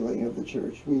exhaling of the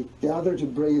church. We gather to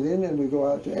breathe in and we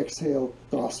go out to exhale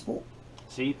gospel.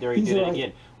 See, there he did it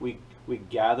again. We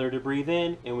gather to breathe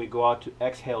in and we go out to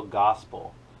exhale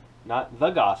gospel. Not the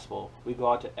gospel, we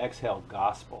go out to exhale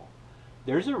gospel.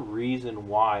 There's a reason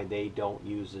why they don't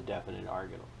use the definite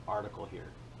article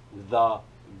here. The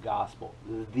gospel,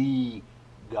 the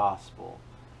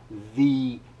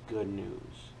good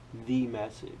news, the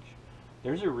message.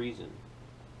 There's a reason.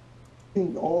 I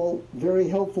think all very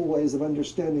helpful ways of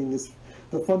understanding this,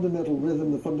 the fundamental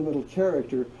rhythm, the fundamental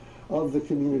character of the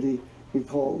community we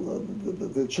call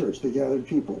the church, the gathered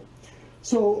people.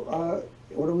 So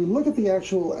when we look at the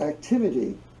actual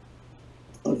activity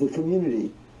of the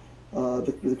community,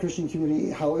 the Christian community,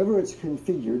 however it's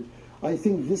configured, I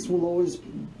think this will always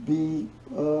be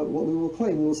what we will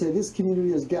claim. We will say this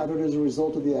community is gathered as a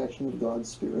result of the action of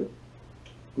God's Spirit.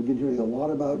 We've been hearing a lot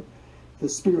about the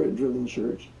Spirit-driven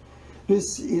church.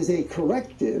 This is a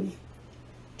corrective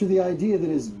to the idea that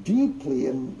is deeply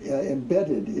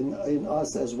embedded in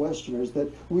us as Westerners,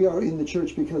 that we are in the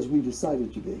church because we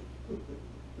decided to be.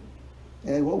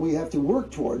 And what we have to work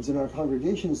towards in our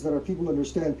congregations is that our people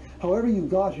understand, however you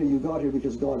got here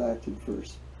because God acted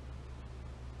first.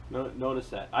 Notice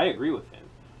that. I agree with him.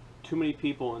 Too many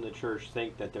people in the church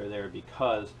think that they're there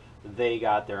because they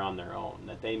got there on their own,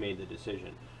 that they made the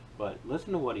decision. But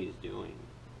listen to what he's doing.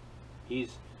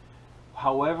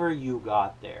 However you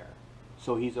got there.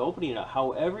 So he's opening it up.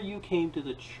 However you came to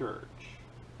the church,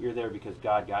 you're there because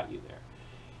God got you there.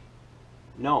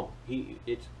 No,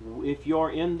 if you're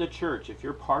in the church, if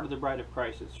you're part of the bride of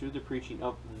Christ, it's through the preaching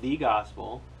of the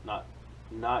gospel,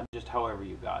 not just however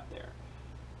you got there.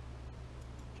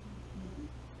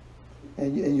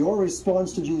 And your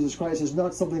response to Jesus Christ is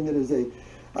not something that is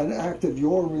an act of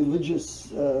your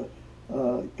religious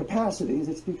capacities.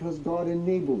 It's because God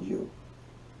enabled you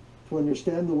to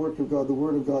understand the work of God, the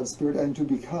Word of God's Spirit, and to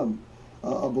become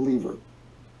a believer.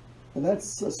 And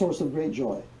that's a source of great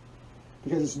joy,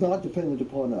 because it's not dependent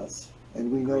upon us, and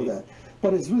we know that.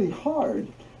 But it's really hard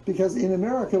Because in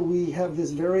America, we have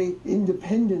this very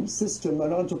independent system, an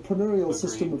entrepreneurial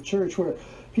system of church where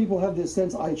people have this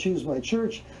sense, I choose my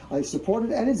church, I support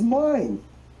it, and it's mine,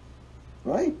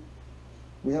 right?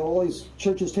 We have all these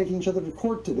churches taking each other to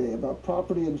court today about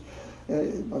property and,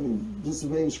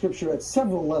 disobeying Scripture at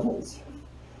several levels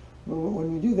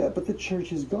when we do that. But the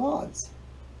church is God's.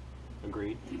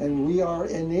 Agreed. And we are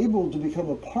enabled to become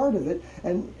a part of it,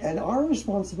 and our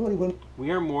responsibility when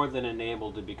we are more than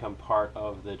enabled to become part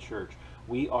of the church.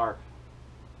 We are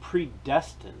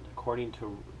predestined, according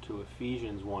to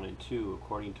Ephesians 1 and 2,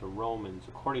 according to Romans,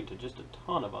 according to just a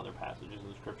ton of other passages in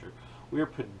the Scripture. We are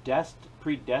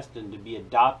predestined to be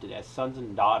adopted as sons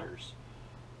and daughters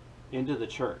into the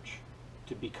church,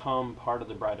 to become part of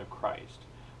the bride of Christ.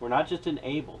 We're not just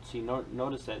enabled. See,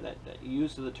 notice that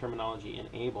use of the terminology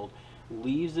enabled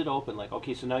leaves it open, like,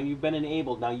 okay, so now you've been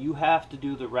enabled, now you have to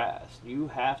do the rest. You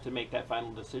have to make that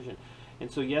final decision. And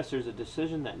so, yes, there's a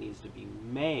decision that needs to be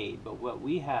made, but what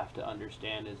we have to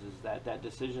understand is that that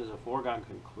decision is a foregone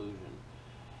conclusion.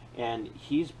 And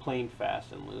he's playing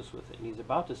fast and loose with it. And he's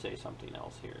about to say something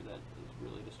else here that is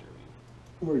really disturbing.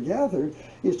 We're gathered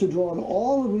is to draw on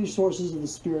all the resources of the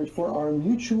Spirit for our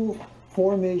mutual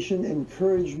formation,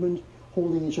 encouragement,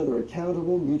 holding each other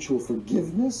accountable, mutual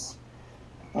forgiveness,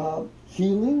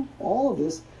 healing, all of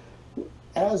this,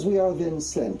 as we are then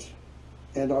sent.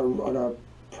 And our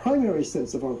primary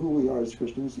sense of who we are as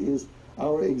Christians is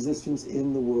our existence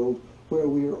in the world where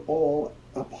we are all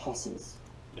apostles.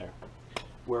 There.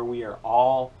 Where we are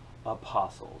all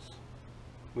apostles.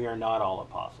 We are not all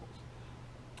apostles.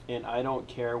 And I don't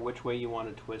care which way you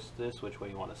want to twist this, which way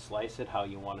you want to slice it, how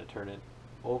you want to turn it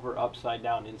over, upside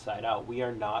down, inside out. We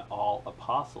are not all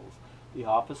apostles. The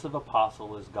office of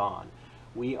apostle is gone.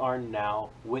 We are now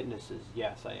witnesses.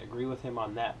 Yes, I agree with him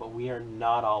on that, but we are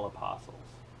not all apostles.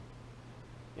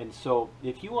 And so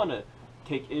if you want to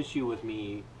take issue with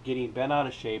me getting bent out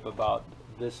of shape about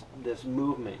this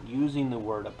movement using the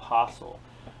word apostle,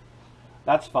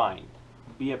 that's fine.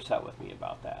 Be upset with me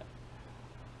about that.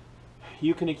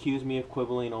 You can accuse me of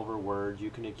quibbling over words. You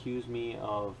can accuse me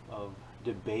of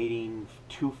debating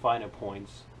too fine a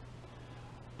points.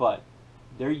 But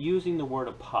they're using the word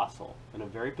apostle in a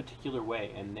very particular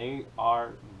way, and they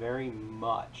are very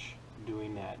much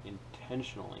doing that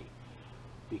intentionally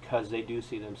because they do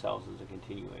see themselves as a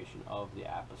continuation of the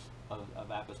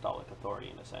apostolic authority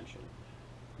and ascension.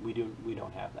 We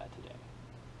don't have that today.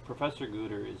 Professor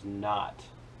Guder is not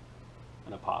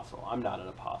an apostle. I'm not an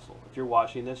apostle. If you're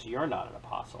watching this, you're not an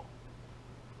apostle.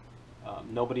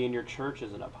 Nobody in your church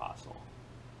is an apostle.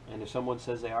 And if someone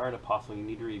says they are an apostle, you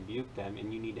need to rebuke them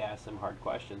and you need to ask them hard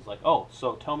questions like, oh,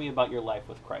 so tell me about your life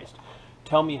with Christ.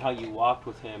 Tell me how you walked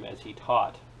with him as he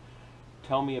taught.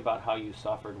 Tell me about how you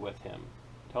suffered with him.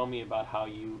 Tell me about how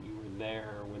you were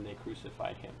there when they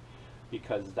crucified him.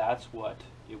 Because that's what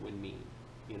it would mean,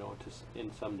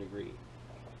 in some degree.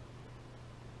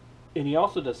 And he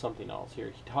also does something else here.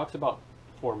 He talks about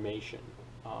formation.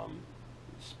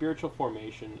 Spiritual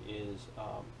formation is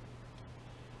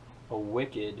a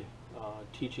wicked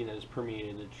teaching that has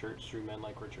permeated the church through men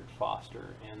like Richard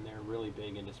Foster, and they're really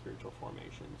big into spiritual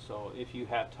formation. So if you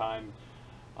have time,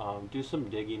 do some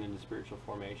digging into spiritual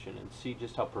formation and see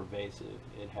just how pervasive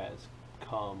it has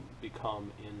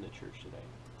become in the church today.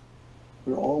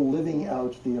 We're all living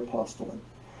out the apostolate.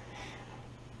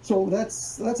 So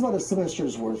that's about a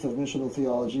semester's worth of missional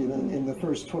theology in the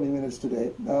first 20 minutes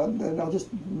today. And I'll just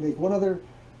make one other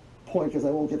point, because I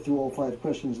won't get through all 5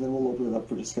 questions, then we'll open it up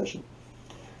for discussion.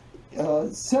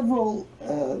 Several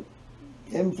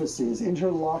emphases,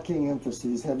 interlocking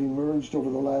emphases, have emerged over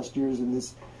the last years in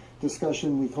this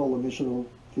discussion we call the missional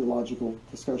theological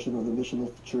discussion, or the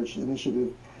missional church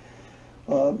initiative.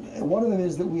 And one of them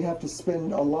is that we have to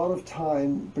spend a lot of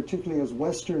time, particularly as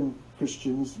Western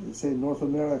Christians, say North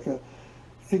America,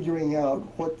 figuring out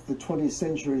what the 20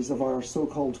 centuries of our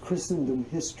so-called Christendom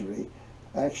history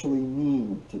actually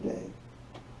mean today.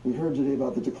 We heard today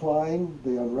about the decline,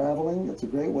 the unraveling. It's a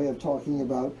great way of talking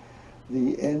about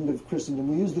the end of Christendom.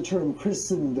 We use the term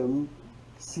Christendom,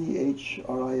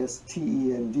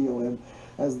 Christendom,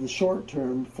 as the short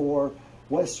term for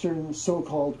Western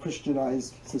so-called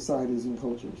Christianized societies and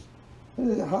cultures.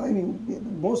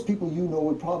 Most people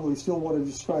would probably still want to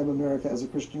describe America as a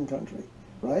Christian country,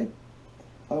 right?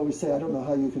 I always say I don't know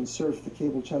how you can surf the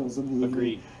cable channels of the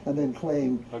evening and then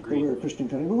claim that we're a Christian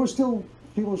country, but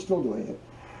people are still doing it.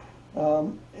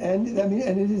 And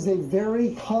it is a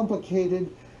very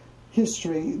complicated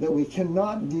history that we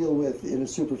cannot deal with in a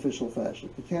superficial fashion.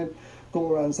 We can't go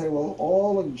around saying, well,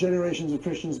 all the generations of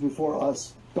Christians before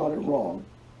us got it wrong.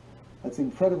 That's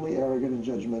incredibly arrogant and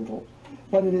judgmental,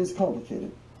 but it is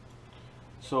complicated.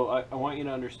 So I want you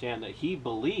to understand that he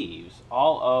believes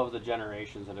all of the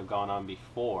generations that have gone on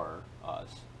before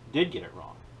us did get it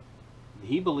wrong.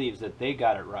 He believes that they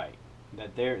got it right.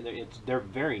 That they're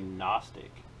very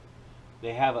Gnostic.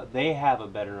 They have a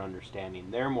better understanding.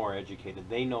 They're more educated.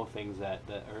 They know things that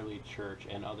the early church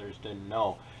and others didn't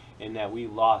know, and that we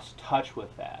lost touch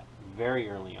with that very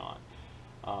early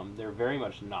on. They're very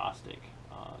much Gnostic.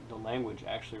 The language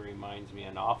actually reminds me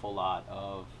an awful lot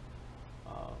of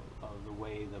the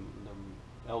way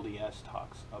the LDS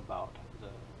talks about the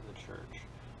church.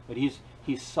 But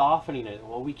he's softening it.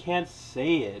 Well, we can't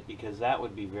say it because that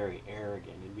would be very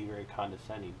arrogant. It'd be very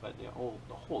condescending. But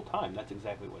the whole time, that's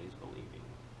exactly what he's believing.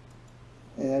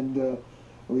 And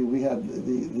we have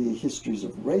the histories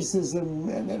of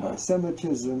racism and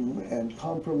anti-Semitism and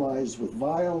compromise with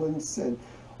violence and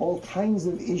all kinds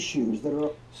of issues that are...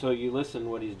 So you listen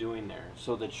what he's doing there.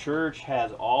 So the church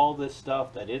has all this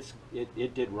stuff that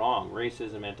it did wrong.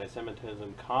 Racism,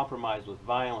 anti-Semitism, compromise with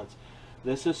violence.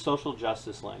 This is social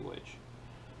justice language.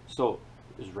 So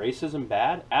is racism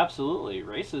bad? Absolutely.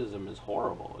 Racism is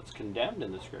horrible. It's condemned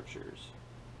in the scriptures.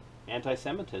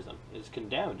 Anti-Semitism is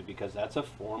condemned because that's a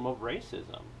form of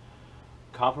racism.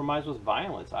 Compromise with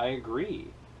violence, I agree.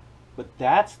 But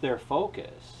that's their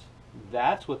focus.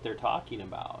 That's what they're talking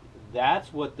about.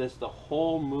 That's what the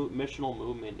whole missional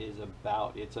movement is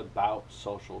about. It's about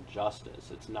social justice.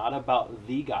 It's not about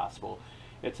the gospel.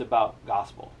 It's about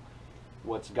gospel.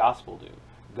 What's gospel do?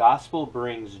 Gospel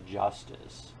brings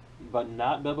justice, but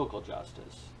not biblical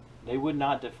justice. They would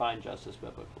not define justice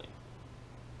biblically.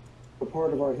 A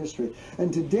part of our history.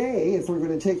 And today, if we're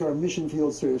going to take our mission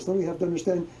field seriously, we have to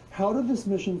understand, how did this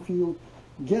mission field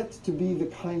get to be the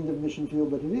kind of mission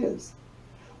field that it is?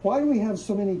 Why do we have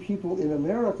so many people in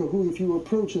America who, if you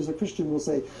approach as a Christian, will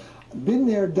say, been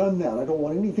there, done that, I don't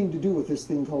want anything to do with this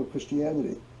thing called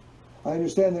Christianity? I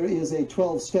understand there is a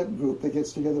 12-step group that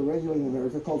gets together regularly in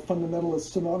America called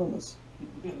Fundamentalists Anonymous.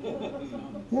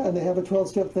 Yeah, and they have a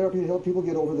 12-step therapy to help people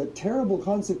get over the terrible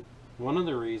concept. One of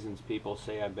the reasons people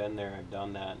say I've been there, I've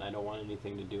done that, and I don't want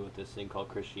anything to do with this thing called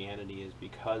Christianity is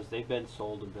because they've been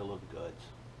sold a bill of goods.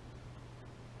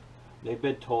 They've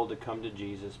been told to come to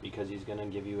Jesus because he's going to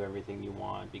give you everything you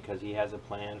want, because he has a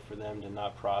plan for them to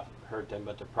not hurt them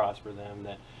but to prosper them,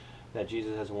 that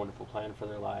Jesus has a wonderful plan for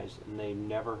their lives, and they've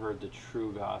never heard the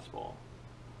true gospel.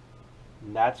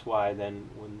 And that's why then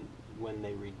when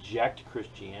they reject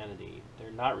Christianity,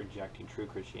 they're not rejecting true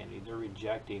Christianity, they're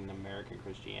rejecting American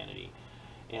Christianity.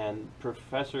 And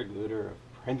Professor Guder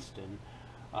of Princeton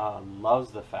loves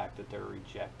the fact that they're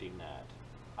rejecting that.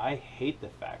 I hate the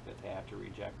fact that they have to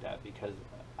reject that, because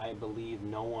I believe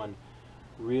no one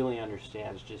really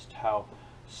understands just how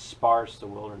sparse the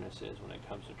wilderness is when it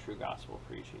comes to true gospel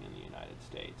preaching in the United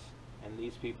States. And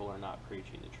these people are not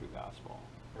preaching the true gospel.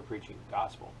 They're preaching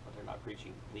gospel, but they're not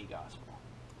preaching the gospel.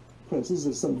 Of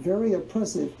some very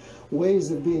oppressive ways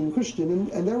of being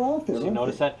Christian, and they're out there. So you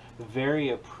notice that? Very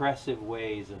oppressive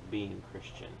ways of being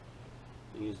Christian.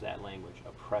 Use that language.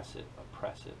 Oppressive,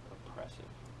 oppressive, oppressive.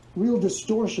 Real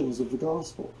distortions of the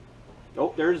gospel.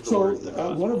 Oh, there's the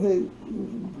word. One of the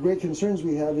great concerns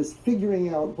we have is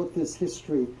figuring out what this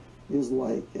history is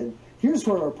like. And here's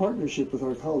where our partnership with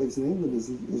our colleagues in England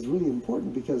is really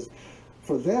important, because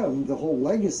for them, the whole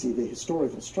legacy, the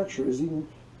historical structure is even...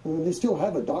 I mean, they still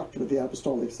have a doctrine of the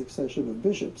apostolic succession of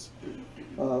bishops,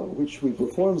 which we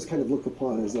Reforms kind of look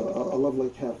upon as a lovely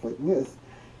Catholic myth,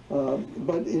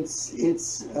 but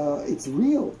it's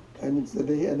real, and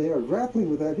they are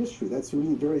grappling with that history. That's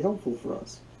really very helpful for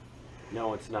us.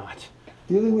 No, it's not.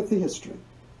 Dealing with the history.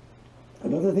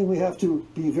 Another thing we have to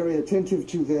be very attentive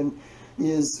to then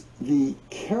is the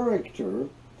character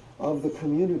of the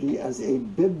community as a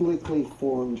biblically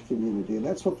formed community, and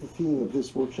that's what the theme of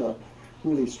this workshop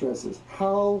really stresses.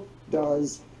 How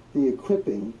does the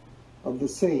equipping of the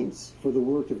saints for the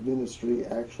work of ministry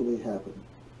actually happen?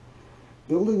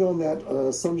 Building on that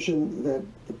assumption that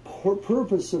the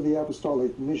purpose of the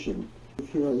apostolic mission,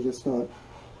 here I guess not,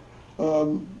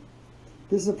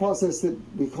 this is a process that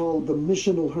we call the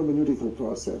missional hermeneutical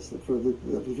process. If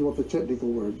you want the technical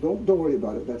word, don't worry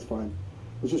about it, that's fine.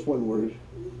 It's just one word.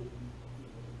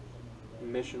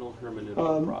 Missional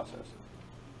hermeneutical process.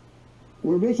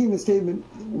 We're making the statement,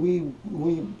 we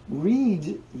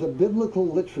read the biblical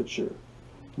literature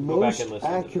most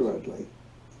accurately,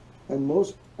 and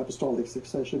most apostolic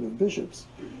succession of bishops,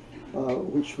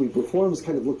 which we Reforms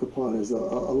kind of look upon as a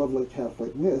lovely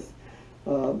Catholic myth,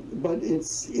 but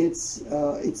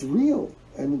it's real,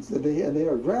 and they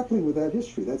are grappling with that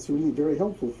history. That's really very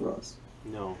helpful for us.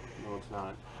 No, it's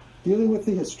not. Dealing with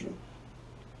the history.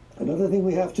 Another thing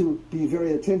we have to be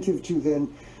very attentive to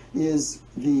then is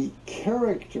the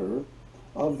character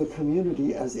of the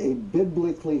community as a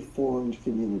biblically formed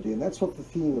community. And that's what the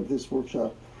theme of this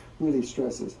workshop really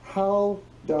stresses. How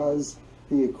does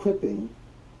the equipping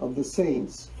of the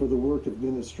saints for the work of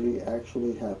ministry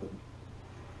actually happen?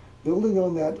 Building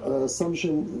on that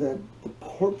assumption that the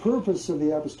purpose of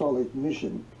the apostolic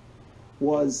mission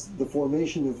was the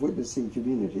formation of witnessing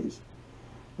communities,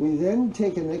 we then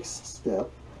take a next step,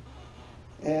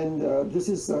 and this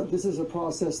is a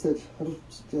process that, I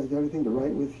don't got anything to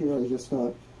write with here, I guess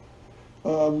not.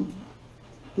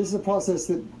 This is a process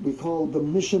that we call the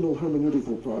missional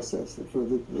hermeneutical process. For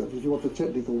the, if you want the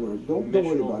technical word, don't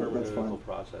worry about it. That's fine.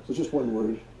 Process. It's just one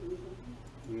word.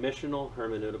 Missional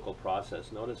hermeneutical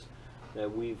process. Notice that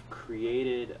we've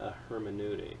created a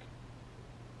hermeneutic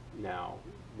now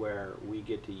where we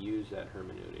get to use that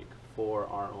hermeneutic for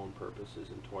our own purposes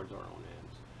and towards our own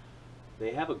ends.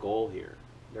 They have a goal here.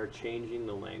 They're changing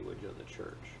the language of the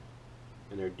church,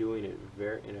 and they're doing it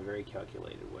in a very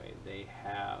calculated way. They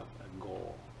have a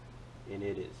goal, and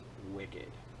it is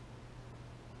wicked.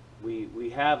 We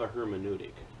have a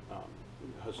hermeneutic,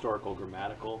 historical,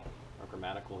 grammatical, or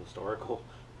grammatical, historical,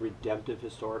 redemptive,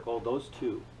 historical, those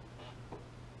two.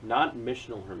 Not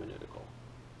missional hermeneutical.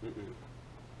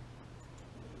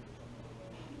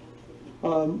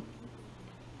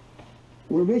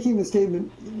 We're making the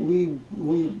statement, we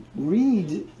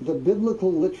read the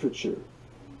biblical literature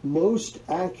most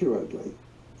accurately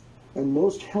and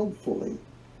most helpfully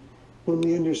when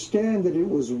we understand that it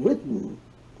was written,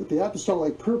 that the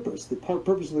apostolic purpose, the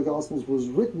purpose of the Gospels was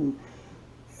written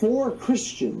for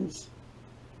Christians,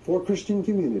 for Christian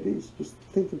communities. Just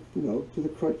think of, to the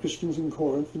Christians in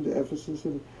Corinth and to Ephesus,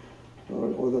 and,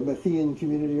 or the Matthian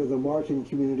community or the Markan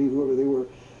community, whoever they were,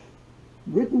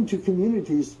 written to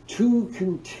communities to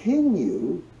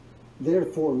continue their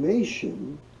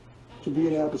formation to be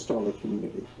an apostolic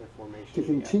community, to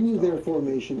continue their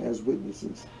formation as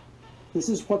witnesses. This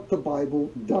is what the Bible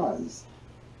does.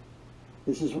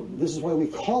 This is why we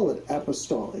call it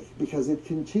apostolic, because it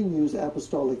continues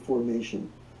apostolic formation.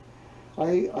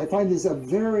 I find this a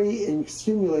very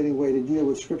stimulating way to deal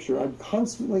with Scripture. I'm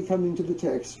constantly coming to the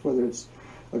text, whether it's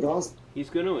a gospel. He's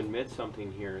going to admit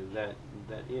something here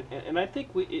and I think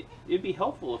it'd be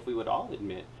helpful if we would all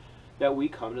admit that we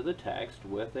come to the text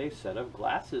with a set of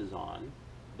glasses on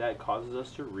that causes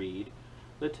us to read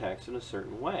the text in a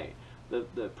certain way.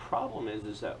 The problem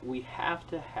is that we have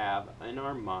to have in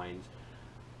our minds,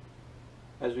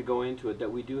 as we go into it,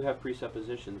 that we do have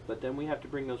presuppositions, but then we have to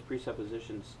bring those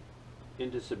presuppositions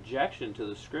into subjection to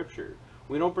the Scripture.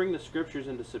 We don't bring the Scriptures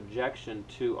into subjection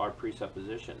to our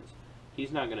presuppositions.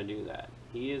 He's not going to do that.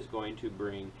 He is going to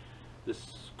bring the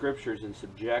Scriptures in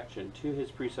subjection to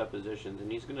his presuppositions,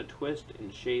 and he's going to twist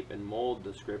and shape and mold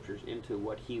the Scriptures into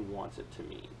what he wants it to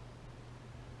mean.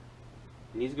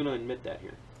 And he's going to admit that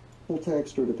here.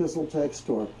 Text or an epistle text,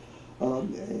 or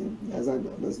as I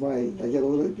get a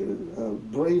little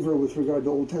bit braver with regard to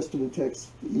Old Testament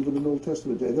texts, even in Old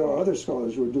Testament day, there are other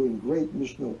scholars who are doing great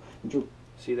missional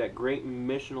See that great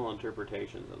missional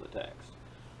interpretations of the text.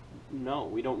 No,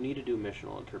 we don't need to do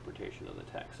missional interpretation of the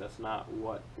text. That's not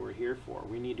what we're here for.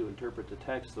 We need to interpret the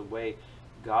text the way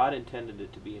God intended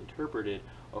it to be interpreted,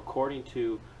 according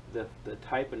to the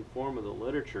type and form of the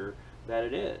literature that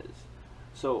it is.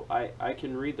 So I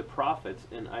can read the prophets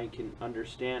and I can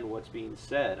understand what's being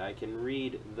said. I can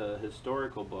read the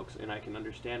historical books and I can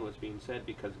understand what's being said,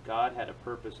 because God had a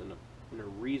purpose and a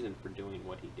reason for doing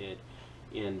what he did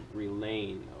in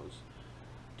relaying those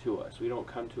to us. We don't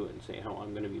come to it and say,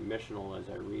 I'm going to be missional as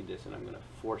I read this and I'm going to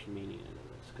force meaning into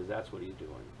this, because that's what he's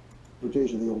doing.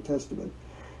 Interpretation of the Old Testament.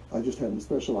 I just haven't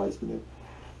specialized in it.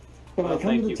 But I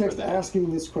come to the text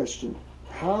asking this question: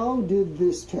 how did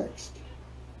this text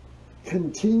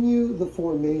continue the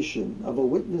formation of a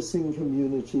witnessing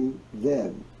community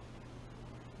then?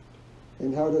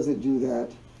 And how does it do that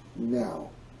now?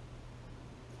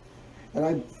 And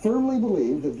I firmly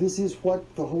believe that this is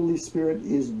what the Holy Spirit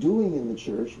is doing in the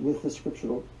church with the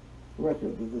scriptural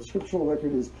record. That the scriptural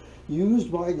record is used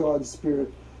by God's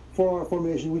Spirit for our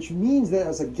formation, which means that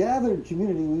as a gathered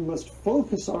community, we must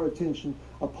focus our attention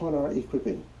upon our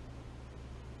equipping,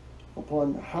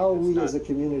 upon how we as a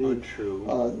community,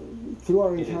 through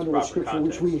our encounter with Scripture,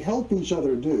 which we help each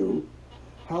other do,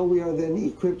 how we are then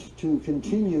equipped to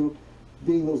continue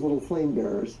being those little flame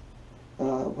bearers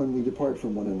when we depart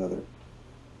from one another.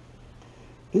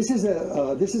 This is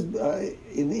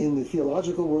in the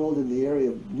theological world, in the area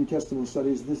of New Testament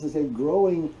studies, this is a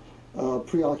growing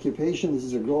preoccupation. This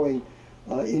is a growing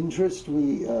interest.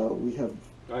 We have.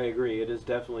 I agree. It is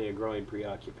definitely a growing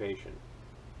preoccupation.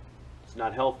 It's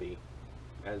not healthy,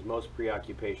 as most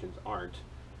preoccupations aren't,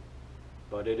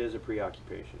 But it is a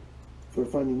preoccupation. We're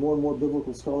finding more and more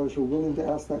biblical scholars who are willing to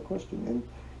ask that question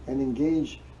and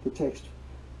engage the text,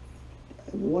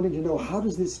 wanting to know, how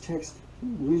does this text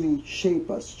really shape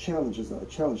us, challenge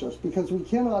us? Because we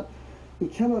cannot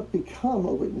become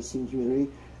a witnessing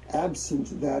community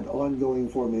absent that ongoing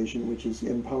formation which is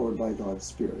empowered by God's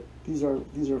Spirit. These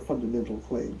are fundamental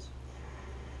claims.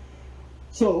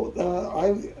 So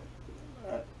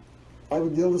I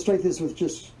would illustrate this with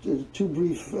just two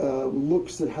brief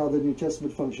looks at how the New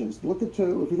Testament functions. If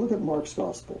we look at Mark's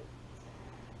Gospel,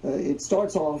 it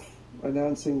starts off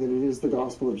announcing that it is the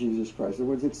gospel of Jesus Christ. In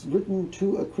other words, it's written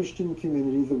to a Christian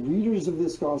community. The readers of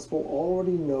this gospel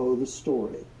already know the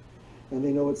story, and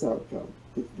they know its outcome.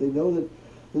 They know that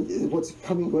what's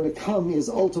going to come is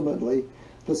ultimately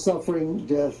the suffering,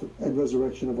 death, and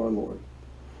resurrection of our Lord.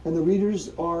 And the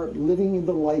readers are living in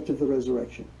the light of the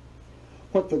resurrection.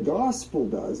 What the gospel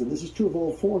does, and this is true of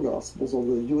all four gospels,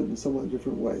 although they do it in somewhat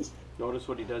different ways. Notice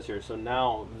what he does here. So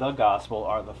now the gospel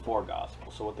are the four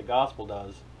gospels. So what the gospel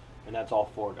does, and that's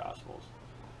all four gospels.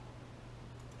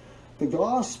 The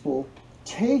gospel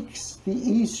takes the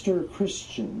Easter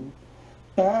Christian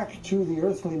back to the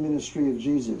earthly ministry of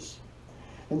Jesus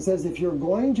and says, if you're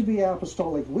going to be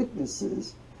apostolic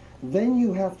witnesses, then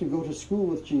you have to go to school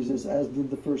with Jesus, as did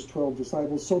the first 12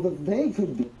 disciples, so that they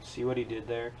could be. See what he did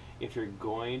there? If you're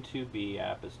going to be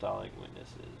apostolic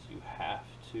witnesses, you have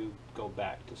to go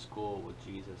back to school with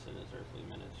Jesus in his earthly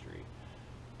ministry.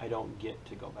 I don't get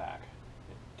to go back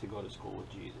to go to school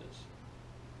with Jesus.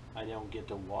 I don't get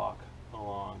to walk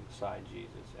alongside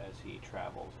Jesus as he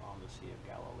travels on the Sea of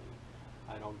Galilee.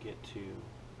 I don't get to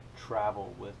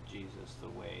travel with Jesus the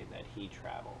way that he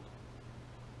traveled.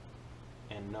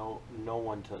 And no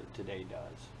one today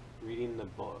does. Reading the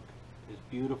book, as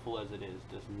beautiful as it is,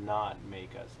 does not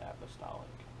make us apostolic.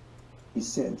 He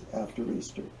sent after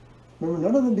Easter. Remember,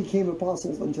 none of them became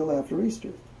apostles until after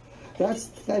Easter. That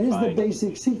is the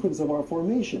basic sequence of our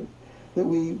formation. That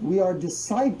we are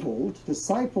discipled.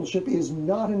 Discipleship is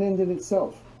not an end in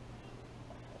itself.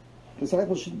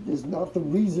 Discipleship is not the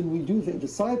reason we do things.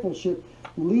 Discipleship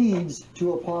leads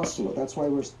to apostolate. That's why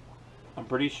I'm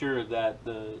pretty sure that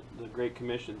the Great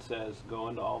Commission says, go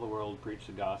into all the world, preach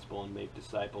the gospel, and make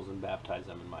disciples and baptize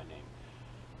them in my name.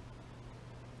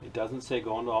 It doesn't say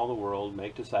go into all the world,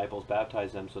 make disciples,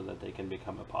 baptize them so that they can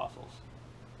become apostles.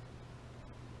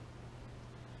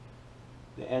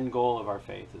 The end goal of our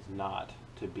faith is not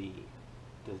to be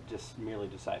just merely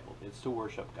discipled. It's to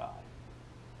worship God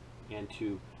and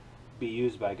to be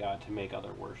used by God to make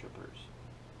other worshipers.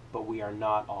 But we are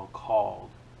not all called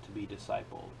to be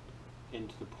discipled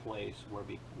into the place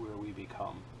where we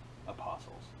become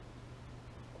apostles.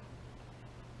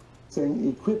 Saying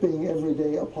equipping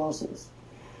everyday apostles.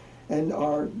 And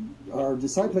our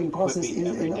discipling process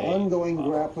is an ongoing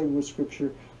grappling with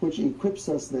Scripture, which equips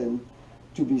us then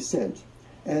to be sent.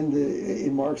 And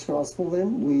in Mark's Gospel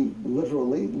then, we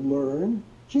literally learn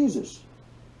Jesus.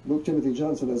 Luke Timothy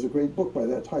Johnson has a great book by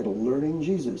that title, Learning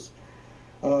Jesus.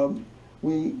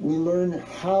 We learn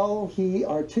how he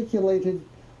articulated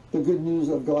the good news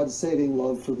of God's saving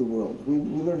love for the world. We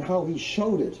learn how he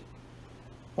showed it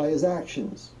by his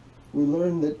actions. We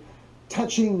learn that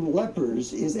touching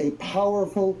lepers is a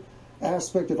powerful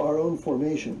aspect of our own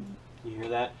formation. You hear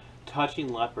that?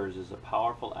 Touching lepers is a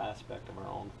powerful aspect of our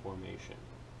own formation.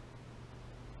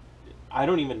 I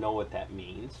don't even know what that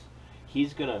means.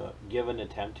 He's going to give an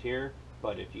attempt here,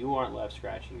 but if you aren't left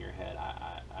scratching your head,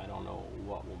 I don't know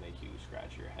what will make you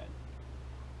scratch your head.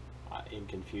 In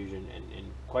confusion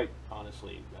and quite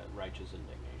honestly, righteous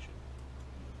indignation.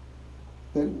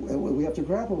 Then we have to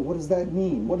grapple. What does that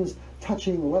mean? What does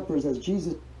touching lepers as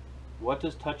Jesus? What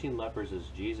does touching lepers as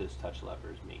Jesus touched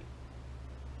lepers mean?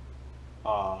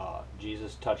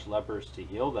 Jesus touched lepers to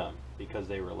heal them because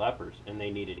they were lepers and they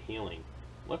needed healing.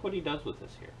 Look what he does with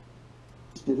this here.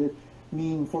 Did it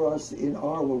mean for us in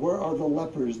our world? Where are the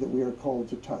lepers that we are called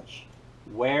to touch?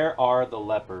 Where are the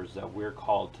lepers that we're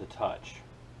called to touch?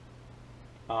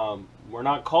 We're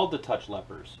not called to touch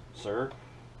lepers, sir.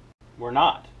 We're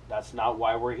not. That's not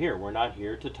why we're here. We're not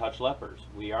here to touch lepers.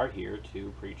 We are here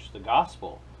to preach the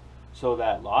gospel so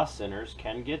that lost sinners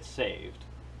can get saved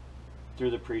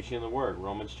through the preaching of the word.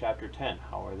 Romans chapter 10.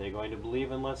 How are they going to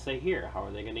believe unless they hear? How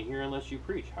are they going to hear unless you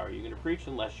preach? How are you going to preach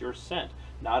unless you're sent?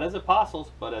 Not as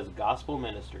apostles, but as gospel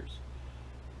ministers.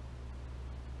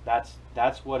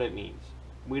 That's what it means.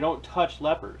 We don't touch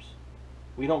lepers.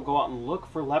 We don't go out and look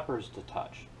for lepers to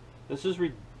touch. This is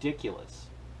ridiculous.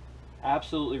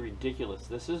 Absolutely ridiculous.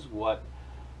 This is what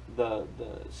the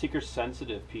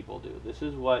seeker-sensitive people do. This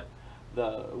is what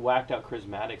the whacked-out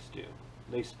charismatics do.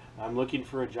 I'm looking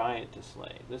for a giant to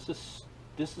slay. This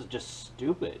this is just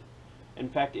stupid. In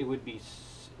fact,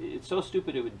 it's so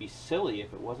stupid it would be silly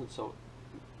if it wasn't so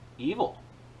evil.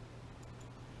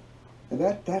 And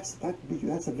that can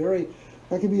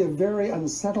be a very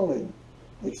unsettling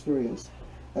experience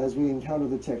as we encounter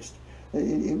the text.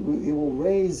 It will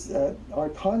raise our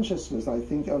consciousness, I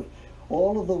think, of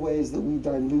all of the ways that we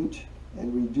dilute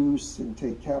and reduce and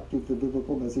take captive the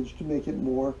biblical message to make it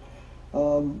more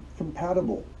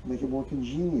compatible, make it more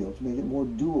congenial, to make it more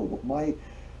doable. My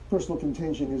personal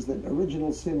contention is that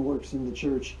original sin works in the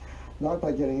church not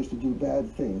by getting us to do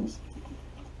bad things,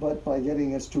 but by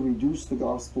getting us to reduce the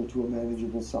gospel to a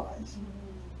manageable size.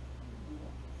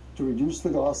 To reduce the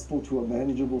gospel to a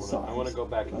manageable size. I want to go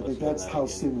back and I listen think that's to that how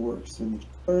again. sin works. And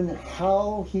learn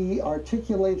how he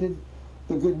articulated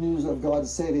the good news of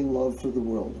God's saving love for the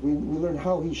world. We learn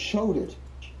how he showed it.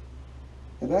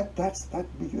 And that can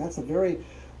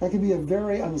be a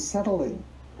very unsettling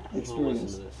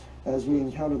experience as we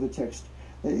encounter the text.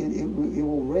 It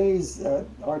will raise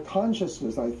our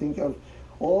consciousness, I think, of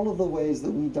all of the ways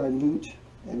that we dilute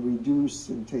and reduce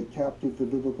and take captive the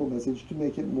biblical message to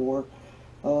make it more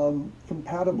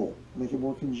compatible, make it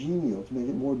more congenial, to make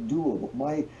it more doable.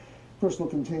 My personal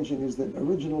contention is that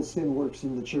original sin works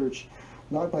in the church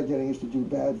not by getting us to do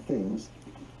bad things,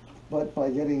 but by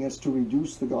getting us to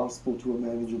reduce the gospel to a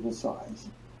manageable size.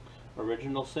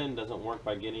 Original sin doesn't work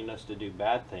by getting us to do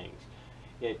bad things.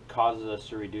 It causes us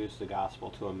to reduce the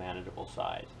gospel to a manageable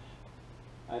size.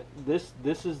 This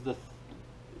is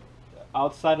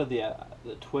outside of the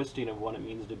twisting of what it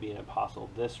means to be an apostle.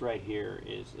 This right here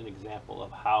is an example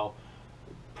of how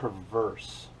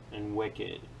perverse and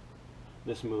wicked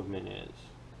this movement is.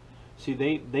 See,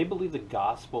 they believe the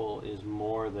gospel is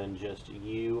more than just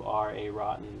you are a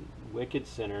rotten, wicked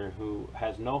sinner who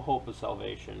has no hope of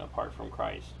salvation apart from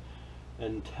Christ.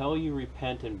 Until you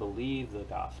repent and believe the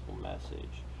gospel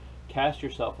message, cast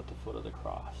yourself at the foot of the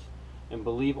cross and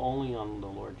believe only on the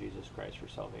Lord Jesus Christ for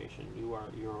salvation. You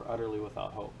are utterly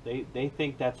without hope. They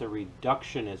think that's a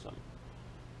reductionism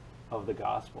of the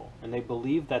gospel, and they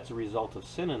believe that's a result of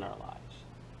sin in our lives.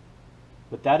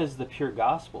 But that is the pure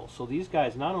gospel. So these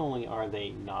guys, not only are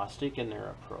they Gnostic in their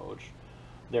approach,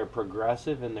 they're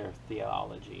progressive in their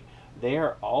theology, they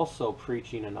are also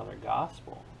preaching another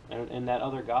gospel. And that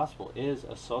other gospel is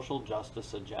a social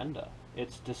justice agenda.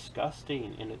 It's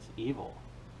disgusting and it's evil.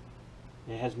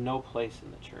 It has no place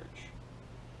in the church.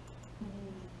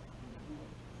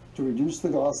 To reduce the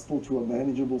gospel to a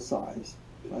manageable size.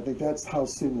 I think that's how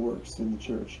sin works in the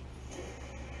church.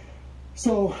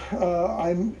 So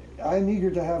I'm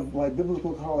eager to have my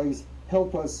biblical colleagues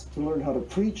help us to learn how to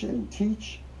preach and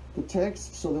teach the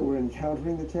text so that we're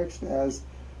encountering the text as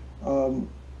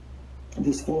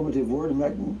this formative word.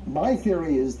 My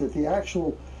theory is that the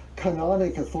actual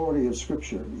canonic authority of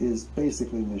Scripture is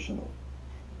basically missional.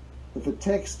 That the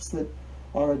texts that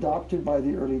are adopted by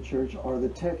the early church are the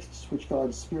texts which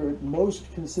God's Spirit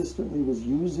most consistently was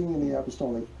using in the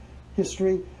apostolic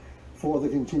history for the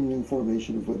continuing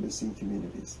formation of witnessing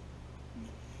communities.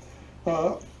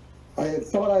 I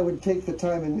thought I would take the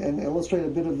time and illustrate a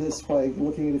bit of this by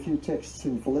looking at a few texts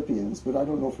in Philippians, but I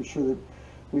don't know for sure that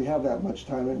we have that much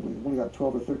time, and we've only got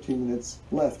 12 or 13 minutes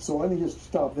left. So let me just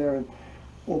stop there and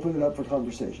open it up for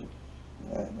conversation.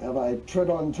 Have I tread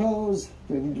on toes?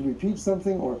 Do I need to repeat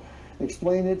something or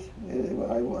explain it?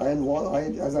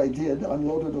 As I did,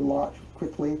 unloaded a lot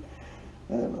quickly.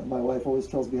 My wife always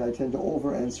tells me I tend to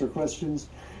over-answer questions.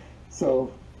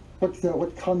 So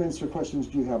what comments or questions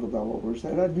do you have about what we're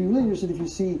saying? And I'd be really interested if you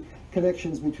see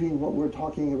connections between what we're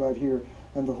talking about here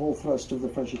and the whole thrust of the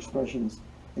French expressions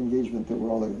engagement that we're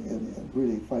all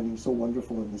really finding so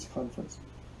wonderful in this conference.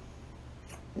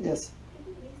 Yes? Could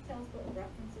you please tell us what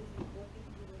references in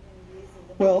Philippians you were going to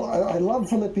use? Well, I love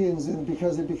Philippians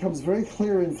because it becomes very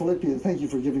clear in Philippians. Thank you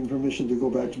for giving permission to go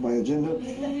back to my agenda.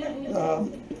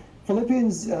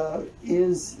 Philippians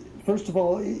is, first of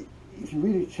all, if you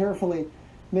read it carefully,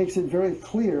 makes it very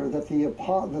clear that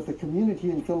the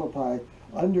community in Philippi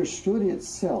understood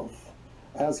itself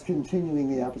as continuing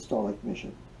the apostolic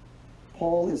mission.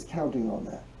 Paul is counting on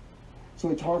that. So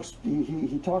he talks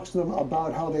to them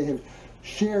about how they have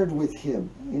shared with him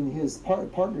in his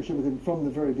partnership with him from the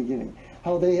very beginning,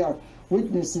 how they are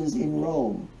witnesses in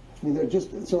Rome. I mean, they're just,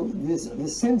 so the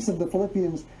sense of the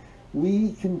Philippians,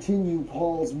 we continue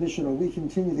Paul's mission, or we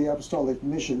continue the apostolic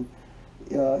mission,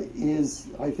 is,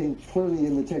 I think, clearly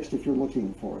in the text if you're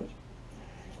looking for it.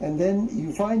 And then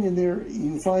you find in there,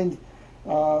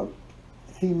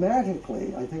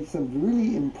 thematically, I think, some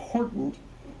really important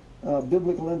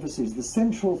biblical emphases. The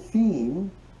central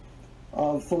theme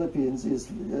of Philippians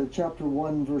is chapter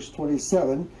 1, verse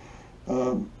 27.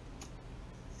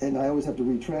 and I always have to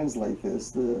retranslate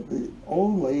this, the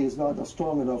only is not a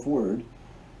strong enough word.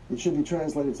 It should be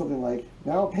translated something like,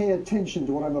 now pay attention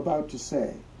to what I'm about to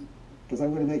say, because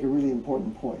I'm going to make a really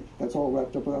important point. That's all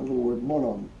wrapped up in that little word,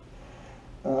 monon.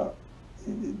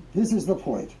 This is the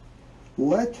point.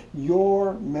 Let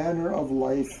your manner of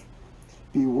life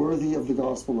be worthy of the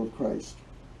gospel of Christ.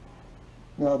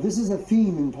 Now, this is a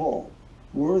theme in Paul,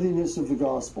 worthiness of the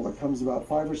gospel. It comes about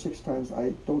 5 or 6 times.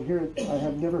 I don't hear it. I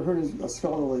have never heard a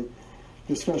scholarly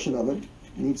discussion of it.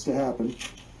 It needs to happen.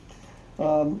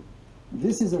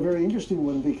 This is a very interesting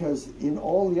one because in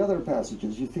all the other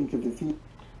passages, you think of the theme.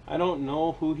 I don't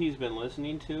know who he's been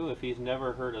listening to if he's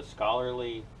never heard a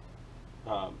scholarly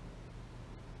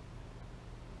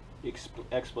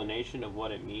explanation of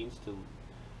what it means to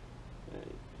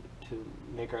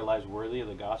make our lives worthy of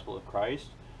the gospel of Christ,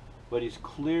 but he's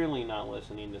clearly not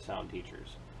listening to sound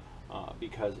teachers,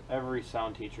 because every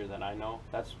sound teacher that I know,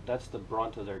 that's the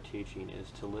brunt of their teaching, is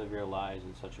to live your lives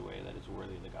in such a way that is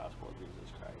worthy of the gospel of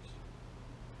Jesus Christ.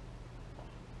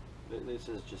 This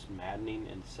is just maddening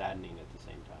and saddening at the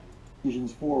same time.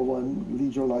 Ephesians 4:1,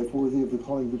 lead your life worthy of the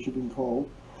calling which you've been called.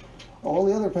 All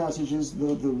the other passages,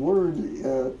 the word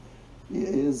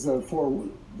is for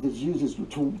that's used is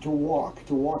to walk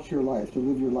your life, to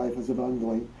live your life as an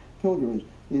ongoing pilgrimage.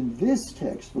 In this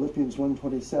text, Philippians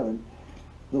 1:27,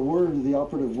 the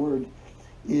operative word,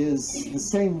 is the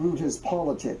same root as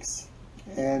politics,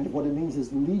 and what it means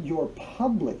is lead your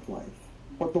public life,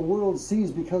 what the world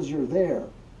sees because you're there,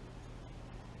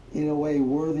 in a way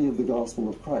worthy of the gospel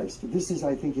of Christ. This is,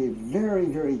 I think, a very,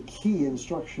 very key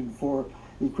instruction for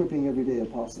equipping everyday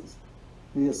apostles.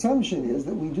 The assumption is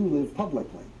that we do live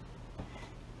publicly,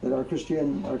 that our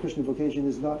Christian vocation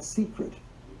is not secret.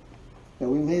 Now,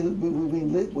 we may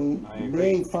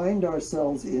find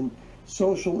ourselves in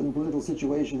social and political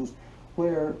situations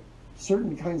where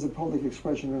certain kinds of public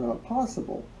expression are not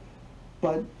possible,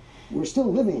 but we're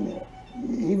still living there.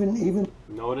 Even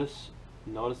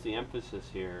Notice the emphasis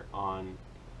here on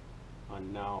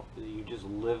now you just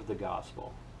live the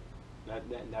gospel.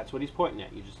 That's what he's pointing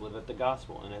at. You just live at the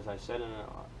gospel. And as I said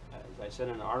in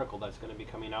an article that's going to be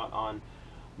coming out on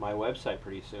my website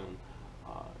pretty soon,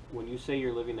 when you say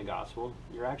you're living the gospel,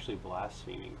 you're actually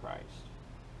blaspheming Christ.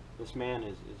 This man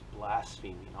is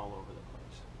blaspheming all over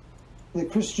the place.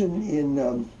 The Christian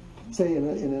in say in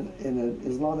an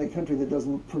Islamic country that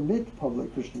doesn't permit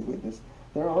public Christian witness,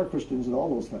 there are Christians in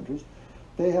all those countries.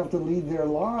 They have to lead their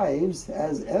lives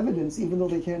as evidence, even though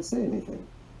they can't say anything.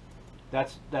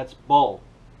 That's bull.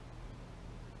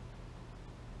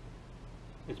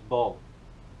 It's bull.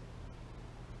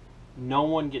 No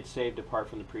one gets saved apart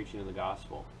from the preaching of the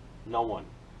gospel. No one.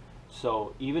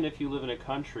 So even if you live in a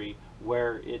country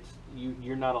where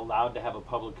you're not allowed to have a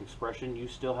public expression, you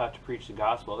still have to preach the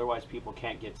gospel. Otherwise, people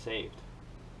can't get saved.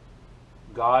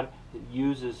 God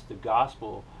uses the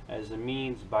gospel as a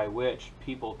means by which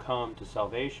people come to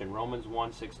salvation. Romans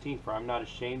 1:16, for I'm not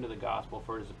ashamed of the gospel,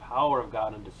 for it is the power of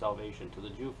God unto salvation, to the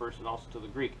Jew first and also to the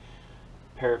Greek.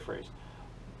 Paraphrase.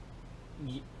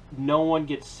 No one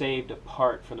gets saved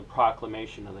apart from the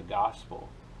proclamation of the gospel.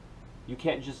 You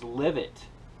can't just live it.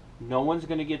 No one's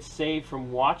going to get saved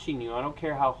from watching you. I don't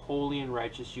care how holy and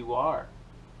righteous you are.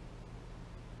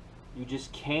 You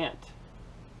just can't.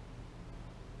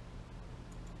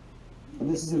 And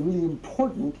this is a really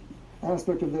important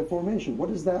aspect of their formation. What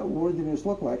does that worthiness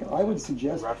look like? I would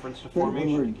suggest reference to that when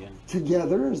formation we're again.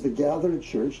 together as the gathered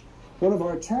church, one of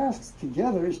our tasks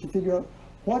together is to figure out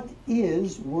what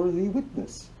is worthy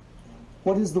witness.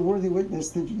 What is the worthy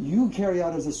witness that you carry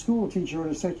out as a school teacher in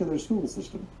a secular school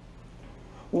system?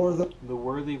 Or the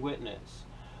worthy witness.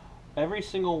 Every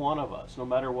single one of us, no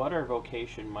matter what our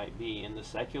vocation might be in the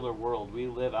secular world, we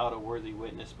live out a worthy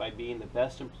witness by being the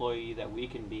best employee that we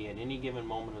can be at any given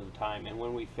moment of the time. And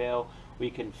when we fail, we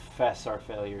confess our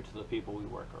failure to the people we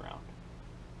work around.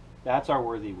 That's our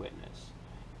worthy witness.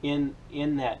 In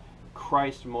that,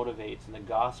 Christ motivates and the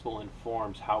gospel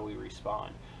informs how we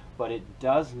respond. But it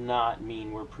does not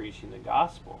mean we're preaching the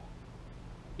gospel.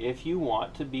 If you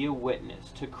want to be a witness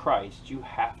to Christ, you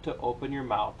have to open your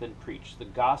mouth and preach the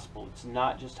gospel. It's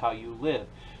not just how you live.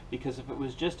 Because if it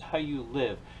was just how you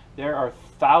live, there are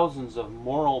thousands of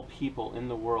moral people in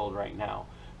the world right now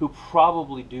who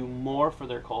probably do more for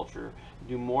their culture,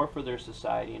 do more for their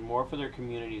society, and more for their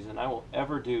communities than I will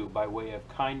ever do by way of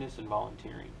kindness and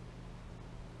volunteering.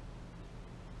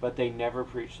 But they never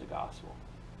preach the gospel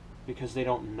because they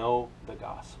don't know the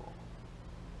gospel.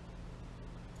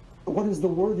 what is the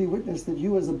worthy witness that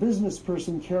you as a business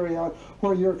person carry out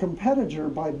where your competitor,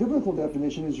 by biblical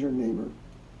definition, is your neighbor?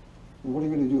 And what are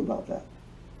you going to do about that?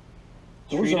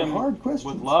 Those treat are them hard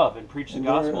questions. with love and preach the And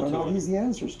gospel there are to not them. easy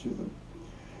answers to them.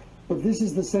 But this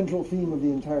is the central theme of the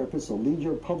entire epistle. Lead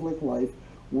your public life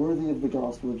worthy of the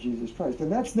gospel of Jesus Christ.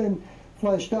 And that's then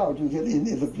fleshed out. You get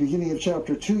in the beginning of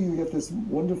chapter 2, you get this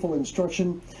wonderful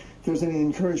instruction. If there's any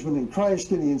encouragement in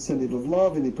Christ, any incentive of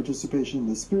love, any participation in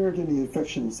the Spirit, any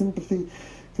affection and sympathy,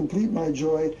 complete my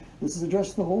joy. This is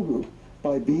addressed to the whole group.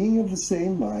 By being of the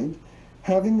same mind,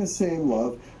 having the same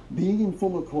love, being in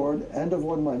full accord, and of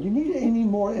one mind. You need any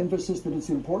more emphasis that it's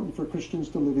important for Christians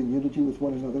to live in unity with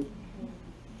one another?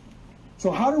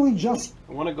 So how do we just...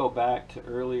 I want to go back to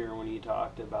earlier when you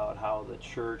talked about how the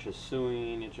church is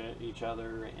suing each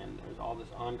other and there's all this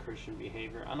unchristian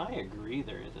behavior. And I agree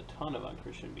there is a ton of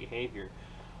unchristian behavior.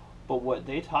 But what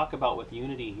they talk about with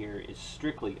unity here is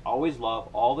strictly always love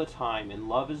all the time. And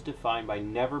love is defined by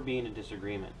never being in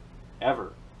disagreement.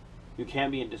 Ever. You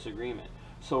can't be in disagreement.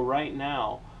 So right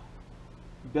now,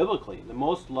 biblically, the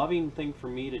most loving thing for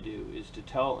me to do is to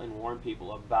tell and warn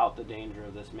people about the danger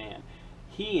of this man.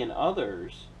 He and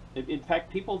others, in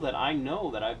fact, people that I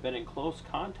know that I've been in close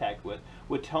contact with,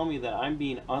 would tell me that I'm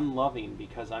being unloving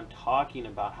because I'm talking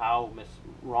about how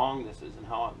wrong this is and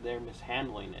how they're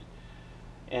mishandling it.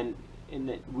 And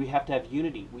that we have to have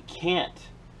unity. We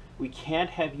can't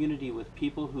have unity with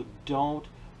people who don't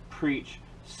preach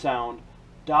sound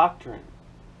doctrine.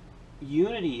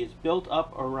 Unity is built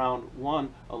up around,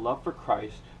 1, a love for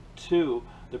Christ, 2,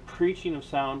 the preaching of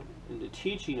sound and the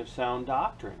teaching of sound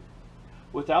doctrine.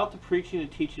 Without the preaching and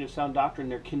teaching of sound doctrine,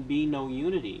 there can be no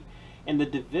unity. And the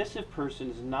divisive person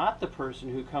is not the person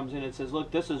who comes in and says,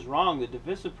 look, this is wrong. The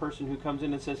divisive person who comes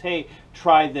in and says, hey,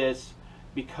 try this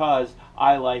because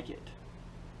I like it.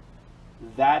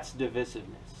 That's divisiveness.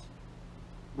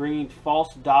 Bringing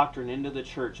false doctrine into the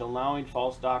church, allowing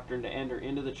false doctrine to enter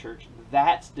into the church,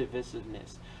 that's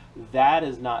divisiveness. That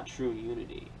is not true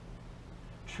unity.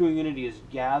 True unity is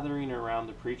gathering around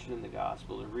the preaching of the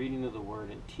gospel, the reading of the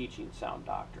word, and teaching sound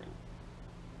doctrine.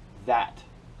 That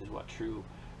is what true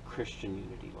Christian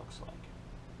unity looks like.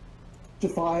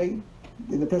 Justify,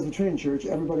 in the Presbyterian Church,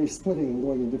 everybody's splitting and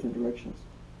going in different directions.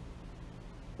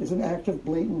 It's an act of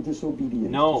blatant disobedience.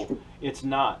 No, it's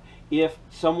not. If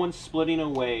someone's splitting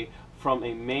away from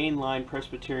a mainline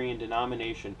Presbyterian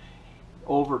denomination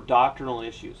over doctrinal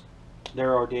issues,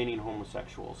 they're ordaining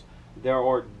homosexuals. They're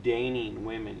ordaining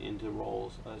women into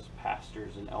roles as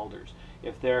pastors and elders.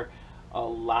 If they're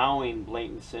allowing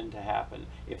blatant sin to happen,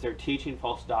 if they're teaching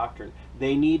false doctrine,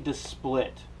 they need to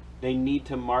split. They need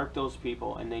to mark those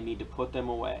people and they need to put them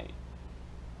away.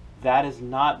 That is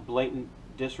not blatant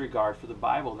disregard for the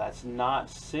Bible. That's not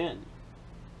sin.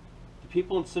 The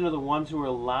people in sin are the ones who are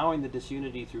allowing the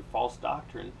disunity through false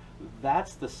doctrine.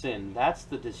 That's the sin. That's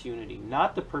the disunity.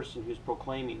 Not the person who's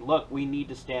proclaiming, look, we need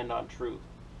to stand on truth.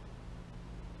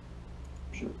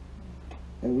 Sure.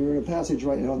 And we're in a passage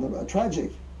right now, a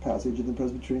tragic passage in the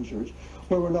Presbyterian Church,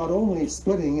 where we're not only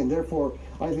splitting and therefore,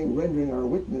 I think, rendering our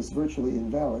witness virtually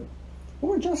invalid, but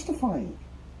we're justifying it.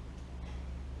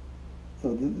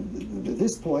 So at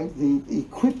this point, the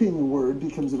equipping word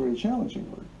becomes a very challenging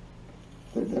word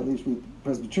that at least we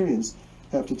Presbyterians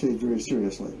have to take very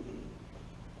seriously.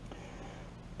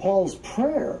 Paul's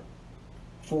prayer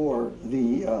for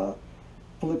the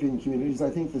Philippian communities, I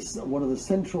think this one of the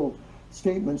central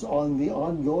statements on the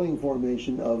ongoing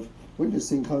formation of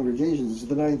witnessing congregations,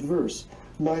 the 9th verse.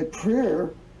 My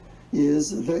prayer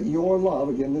is that your love,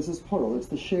 again this is plural, it's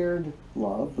the shared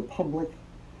love, the public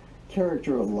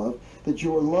character of love, that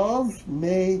your love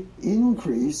may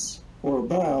increase or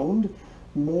abound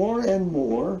more and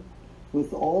more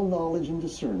with all knowledge and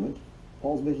discernment.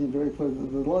 Paul's making it very clear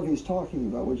that the love he's talking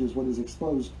about, which is what is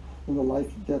exposed in the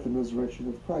life, death, and resurrection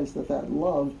of Christ, that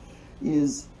love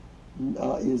is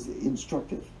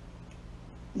instructive.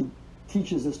 It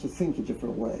teaches us to think a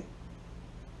different way.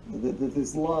 That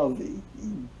this love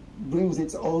brings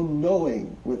its own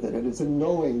knowing with it, and it's a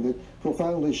knowing that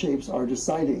profoundly shapes our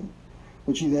deciding,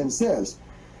 which he then says,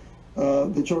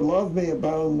 that your love may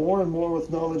abound more and more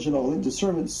with knowledge and all in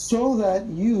discernment, so that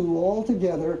you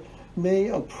altogether may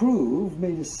approve,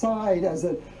 may decide as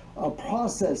a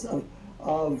process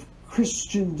of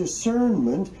Christian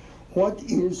discernment what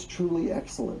is truly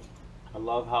excellent. I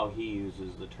love how he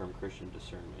uses the term Christian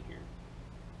discernment here.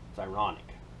 It's ironic,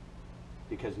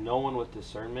 because no one with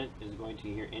discernment is going to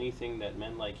hear anything that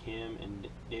men like him and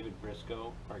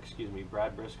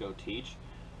Brad Brisco teach.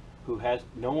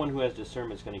 No one who has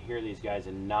discernment is going to hear these guys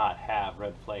and not have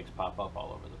red flags pop up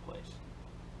all over the place.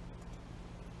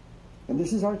 And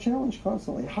this is our challenge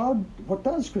constantly. What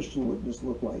does Christian witness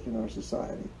look like in our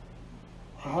society?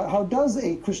 How does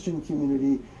a Christian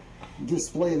community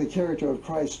display the character of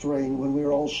Christ's reign when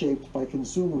we're all shaped by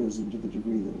consumerism to the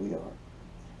degree that we are.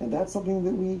 And that's something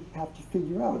that we have to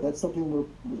figure out. That's something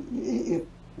if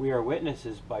we are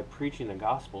witnesses by preaching the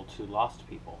gospel to lost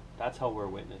people. That's how we're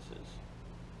witnesses.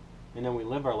 And then we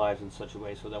live our lives in such a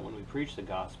way so that when we preach the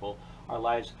gospel, our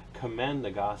lives commend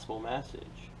the gospel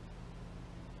message.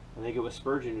 I think it was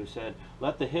Spurgeon who said,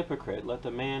 let the hypocrite, let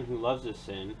the man who loves his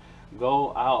sin,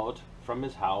 go out from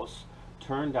his house,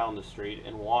 turn down the street,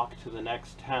 and walk to the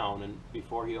next town and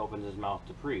before he opens his mouth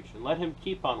to preach. And let him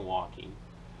keep on walking,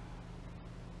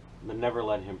 but never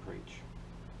let him preach.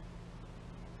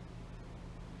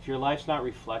 If your life's not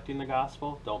reflecting the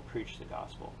gospel, don't preach the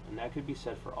gospel. And that could be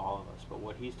said for all of us, but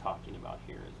what he's talking about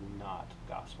here is not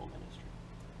gospel ministry.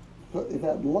 But if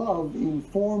that love,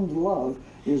 informed love,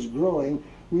 is growing,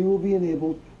 we will be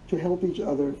enabled to help each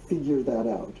other figure that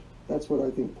out. That's what I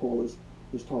think Paul is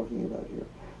talking about here.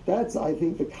 That's, I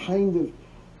think, the kind of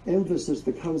emphasis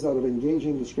that comes out of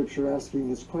engaging the Scripture, asking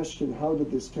this question, how did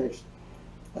this text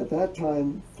at that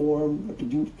time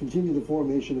continue the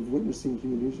formation of witnessing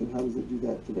communities, and how does it do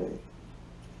that today?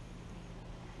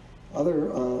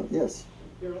 Yes?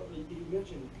 Darrell, you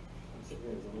mentioned, I'm sitting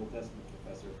here as an Old Testament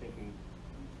professor thinking,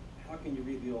 how can you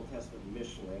read the Old Testament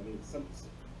missionally? I mean,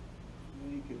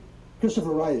 you could...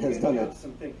 Christopher Wright has done it.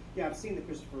 Yeah, I've seen the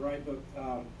Christopher Wright book.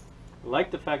 I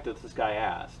like the fact that this guy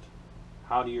asked,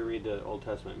 how do you read the Old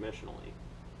Testament missionally?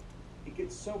 It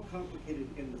gets so complicated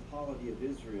in the polity of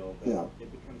Israel that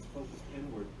it becomes focused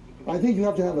inward. I think you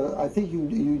have to have I think you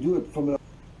do it from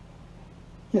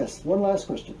Yes, one last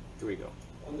question. Here we go.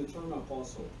 On the term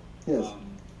apostle. Yes.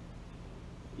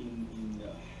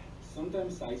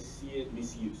 Sometimes I see it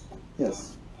misused.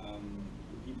 Yes.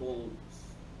 People,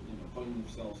 calling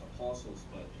themselves apostles,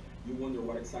 but you wonder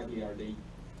what exactly are they.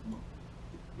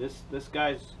 This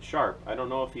guy's sharp. I don't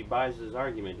know if he buys his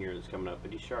argument here that's coming up,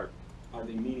 but he's sharp. Are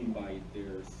they meaning by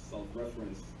their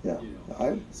self-reference? Yeah.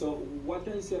 So what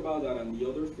can you say about that? And the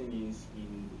other thing is,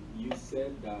 you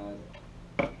said that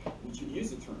we should use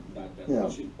the term that we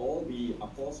should all be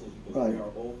apostles because we are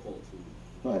all called to be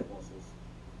apostles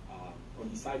or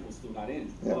disciples to that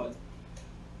end. Yeah. But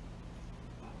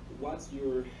what's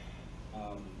your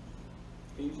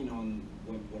thinking on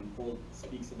when Paul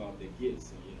speaks about the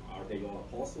gifts? Are they all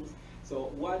apostles?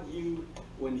 So when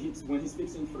he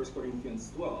speaks in 1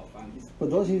 Corinthians 12, and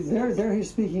he's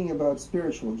speaking about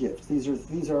spiritual gifts.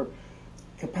 These are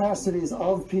capacities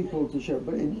of people to share.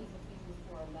 But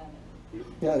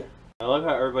I love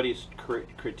how everybody's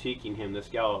critiquing him. This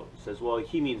gal says, "Well,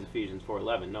 he means Ephesians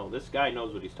 4:11." No, this guy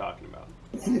knows what he's talking about.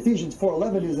 Ephesians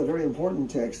 4:11 is a very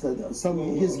important text. That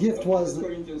his gift was 1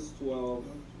 Corinthians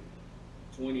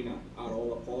 12:29. Are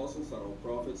all apostles? Are all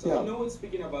prophets? Yeah. I know it's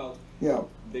speaking about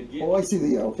the gift. Oh, I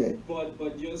see okay. But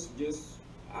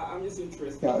I'm just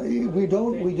interested. Yeah, we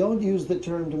don't use the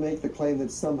term to make the claim that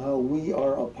somehow we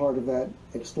are a part of that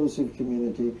exclusive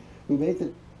community. We make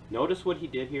the. Notice what he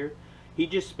did here. He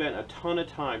just spent a ton of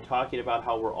time talking about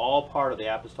how we're all part of the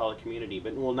apostolic community.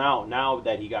 But now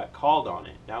that he got called on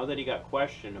it, now that he got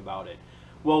questioned about it,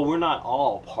 well, we're not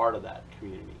all part of that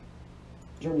community.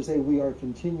 In terms to say we are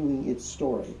continuing its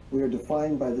story. We are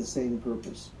defined by the same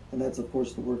purpose. And that's, of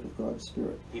course, the work of God's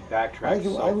Spirit. He backtracks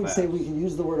I would say we can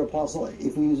use the word apostle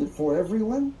if we use it for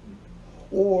everyone,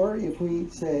 or if we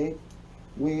say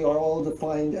we are all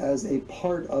defined as a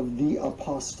part of the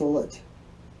apostolate.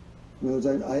 In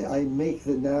other words, I make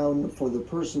the noun for the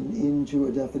person into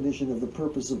a definition of the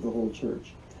purpose of the whole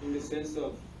church. In the sense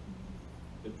of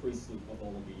the priesthood of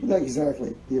all believers.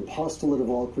 Exactly. The apostolate of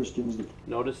all Christians.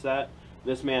 Notice that?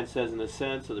 This man says in the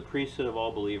sense of the priesthood of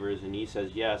all believers, and he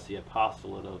says, yes, the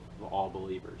apostolate of all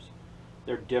believers.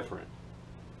 They're different.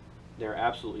 They're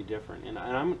absolutely different. And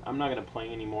I'm not going to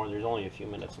play anymore. There's only a few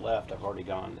minutes left. I've already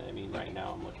gone. I mean, right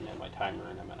now I'm looking at my timer,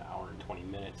 and I'm at an hour and 20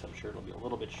 minutes. I'm sure it'll be a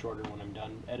little bit shorter when I'm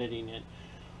done editing it.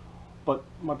 But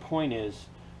my point is,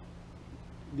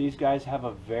 these guys have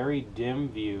a very dim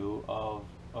view of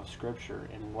Scripture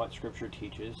and what Scripture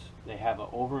teaches. They have an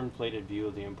overinflated view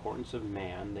of the importance of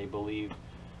man. They believe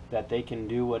that they can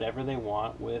do whatever they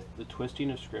want with the twisting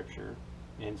of Scripture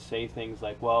and say things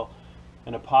like, well,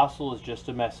 an apostle is just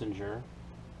a messenger.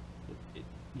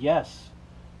 Yes.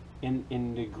 In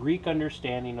the Greek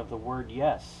understanding of the word,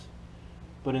 yes.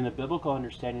 But in the biblical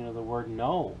understanding of the word,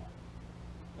 no.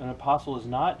 An apostle is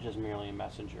not just merely a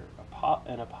messenger.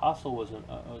 An apostle was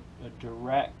a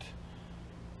direct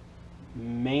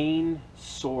main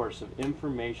source of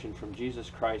information from Jesus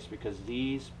Christ, because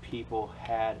these people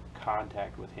had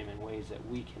contact with him in ways that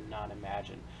we cannot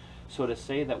imagine. So to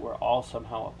say that we're all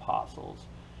somehow apostles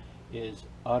is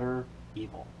utter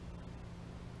evil.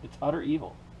 It's utter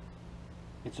evil.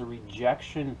 It's a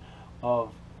rejection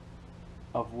of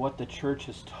what the church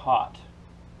has taught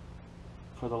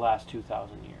for the last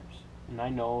 2,000 years. And I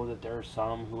know that there are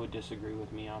some who would disagree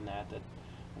with me on that, that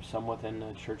there's some within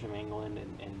the Church of England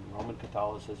and Roman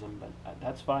Catholicism, but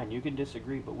that's fine. You can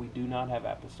disagree, but we do not have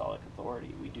apostolic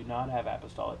authority. We do not have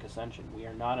apostolic ascension. We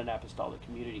are not an apostolic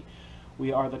community.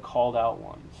 We are the called out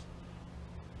ones.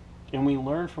 And we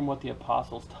learn from what the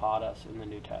apostles taught us in the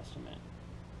New Testament.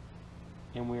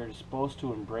 And we are supposed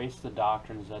to embrace the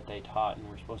doctrines that they taught, and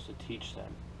we're supposed to teach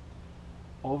them.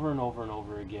 Over and over and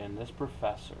over again, this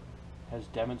professor has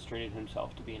demonstrated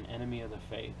himself to be an enemy of the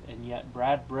faith, and yet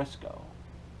Brad Brisco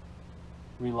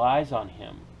relies on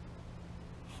him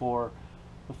for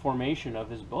the formation of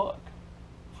his book,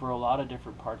 for a lot of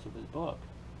different parts of his book.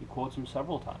 He quotes him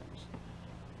several times.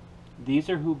 These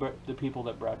are the people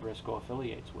that Brad Brisco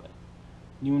affiliates with.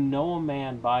 You know a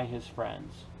man by his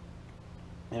friends.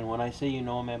 And when I say you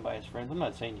know a man by his friends, I'm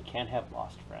not saying you can't have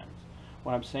lost friends.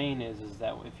 What I'm saying is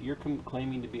that if you're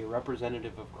claiming to be a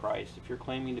representative of Christ, if you're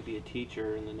claiming to be a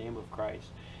teacher in the name of Christ,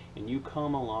 and you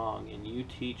come along and you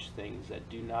teach things that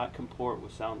do not comport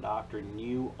with sound doctrine,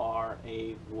 you are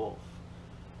a wolf.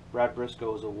 Brad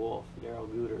Brisco is a wolf. Darrell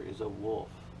Guder is a wolf.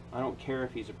 I don't care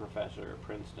if he's a professor at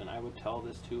Princeton. I would tell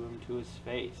this to him to his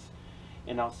face.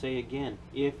 And I'll say again,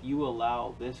 if you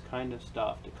allow this kind of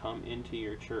stuff to come into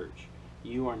your church,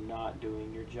 you are not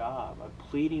doing your job. I'm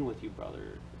pleading with you,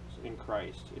 brothers in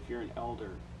Christ, if you're an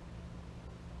elder,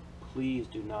 please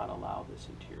do not allow this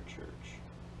into your church.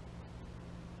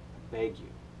 I beg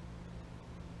you.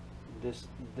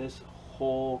 This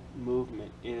whole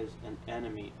movement is an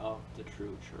enemy of the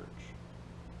true church.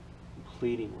 I'm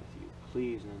pleading with you,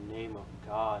 please, in the name of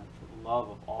God, for the love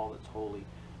of all that's holy,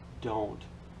 don't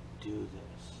do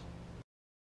this.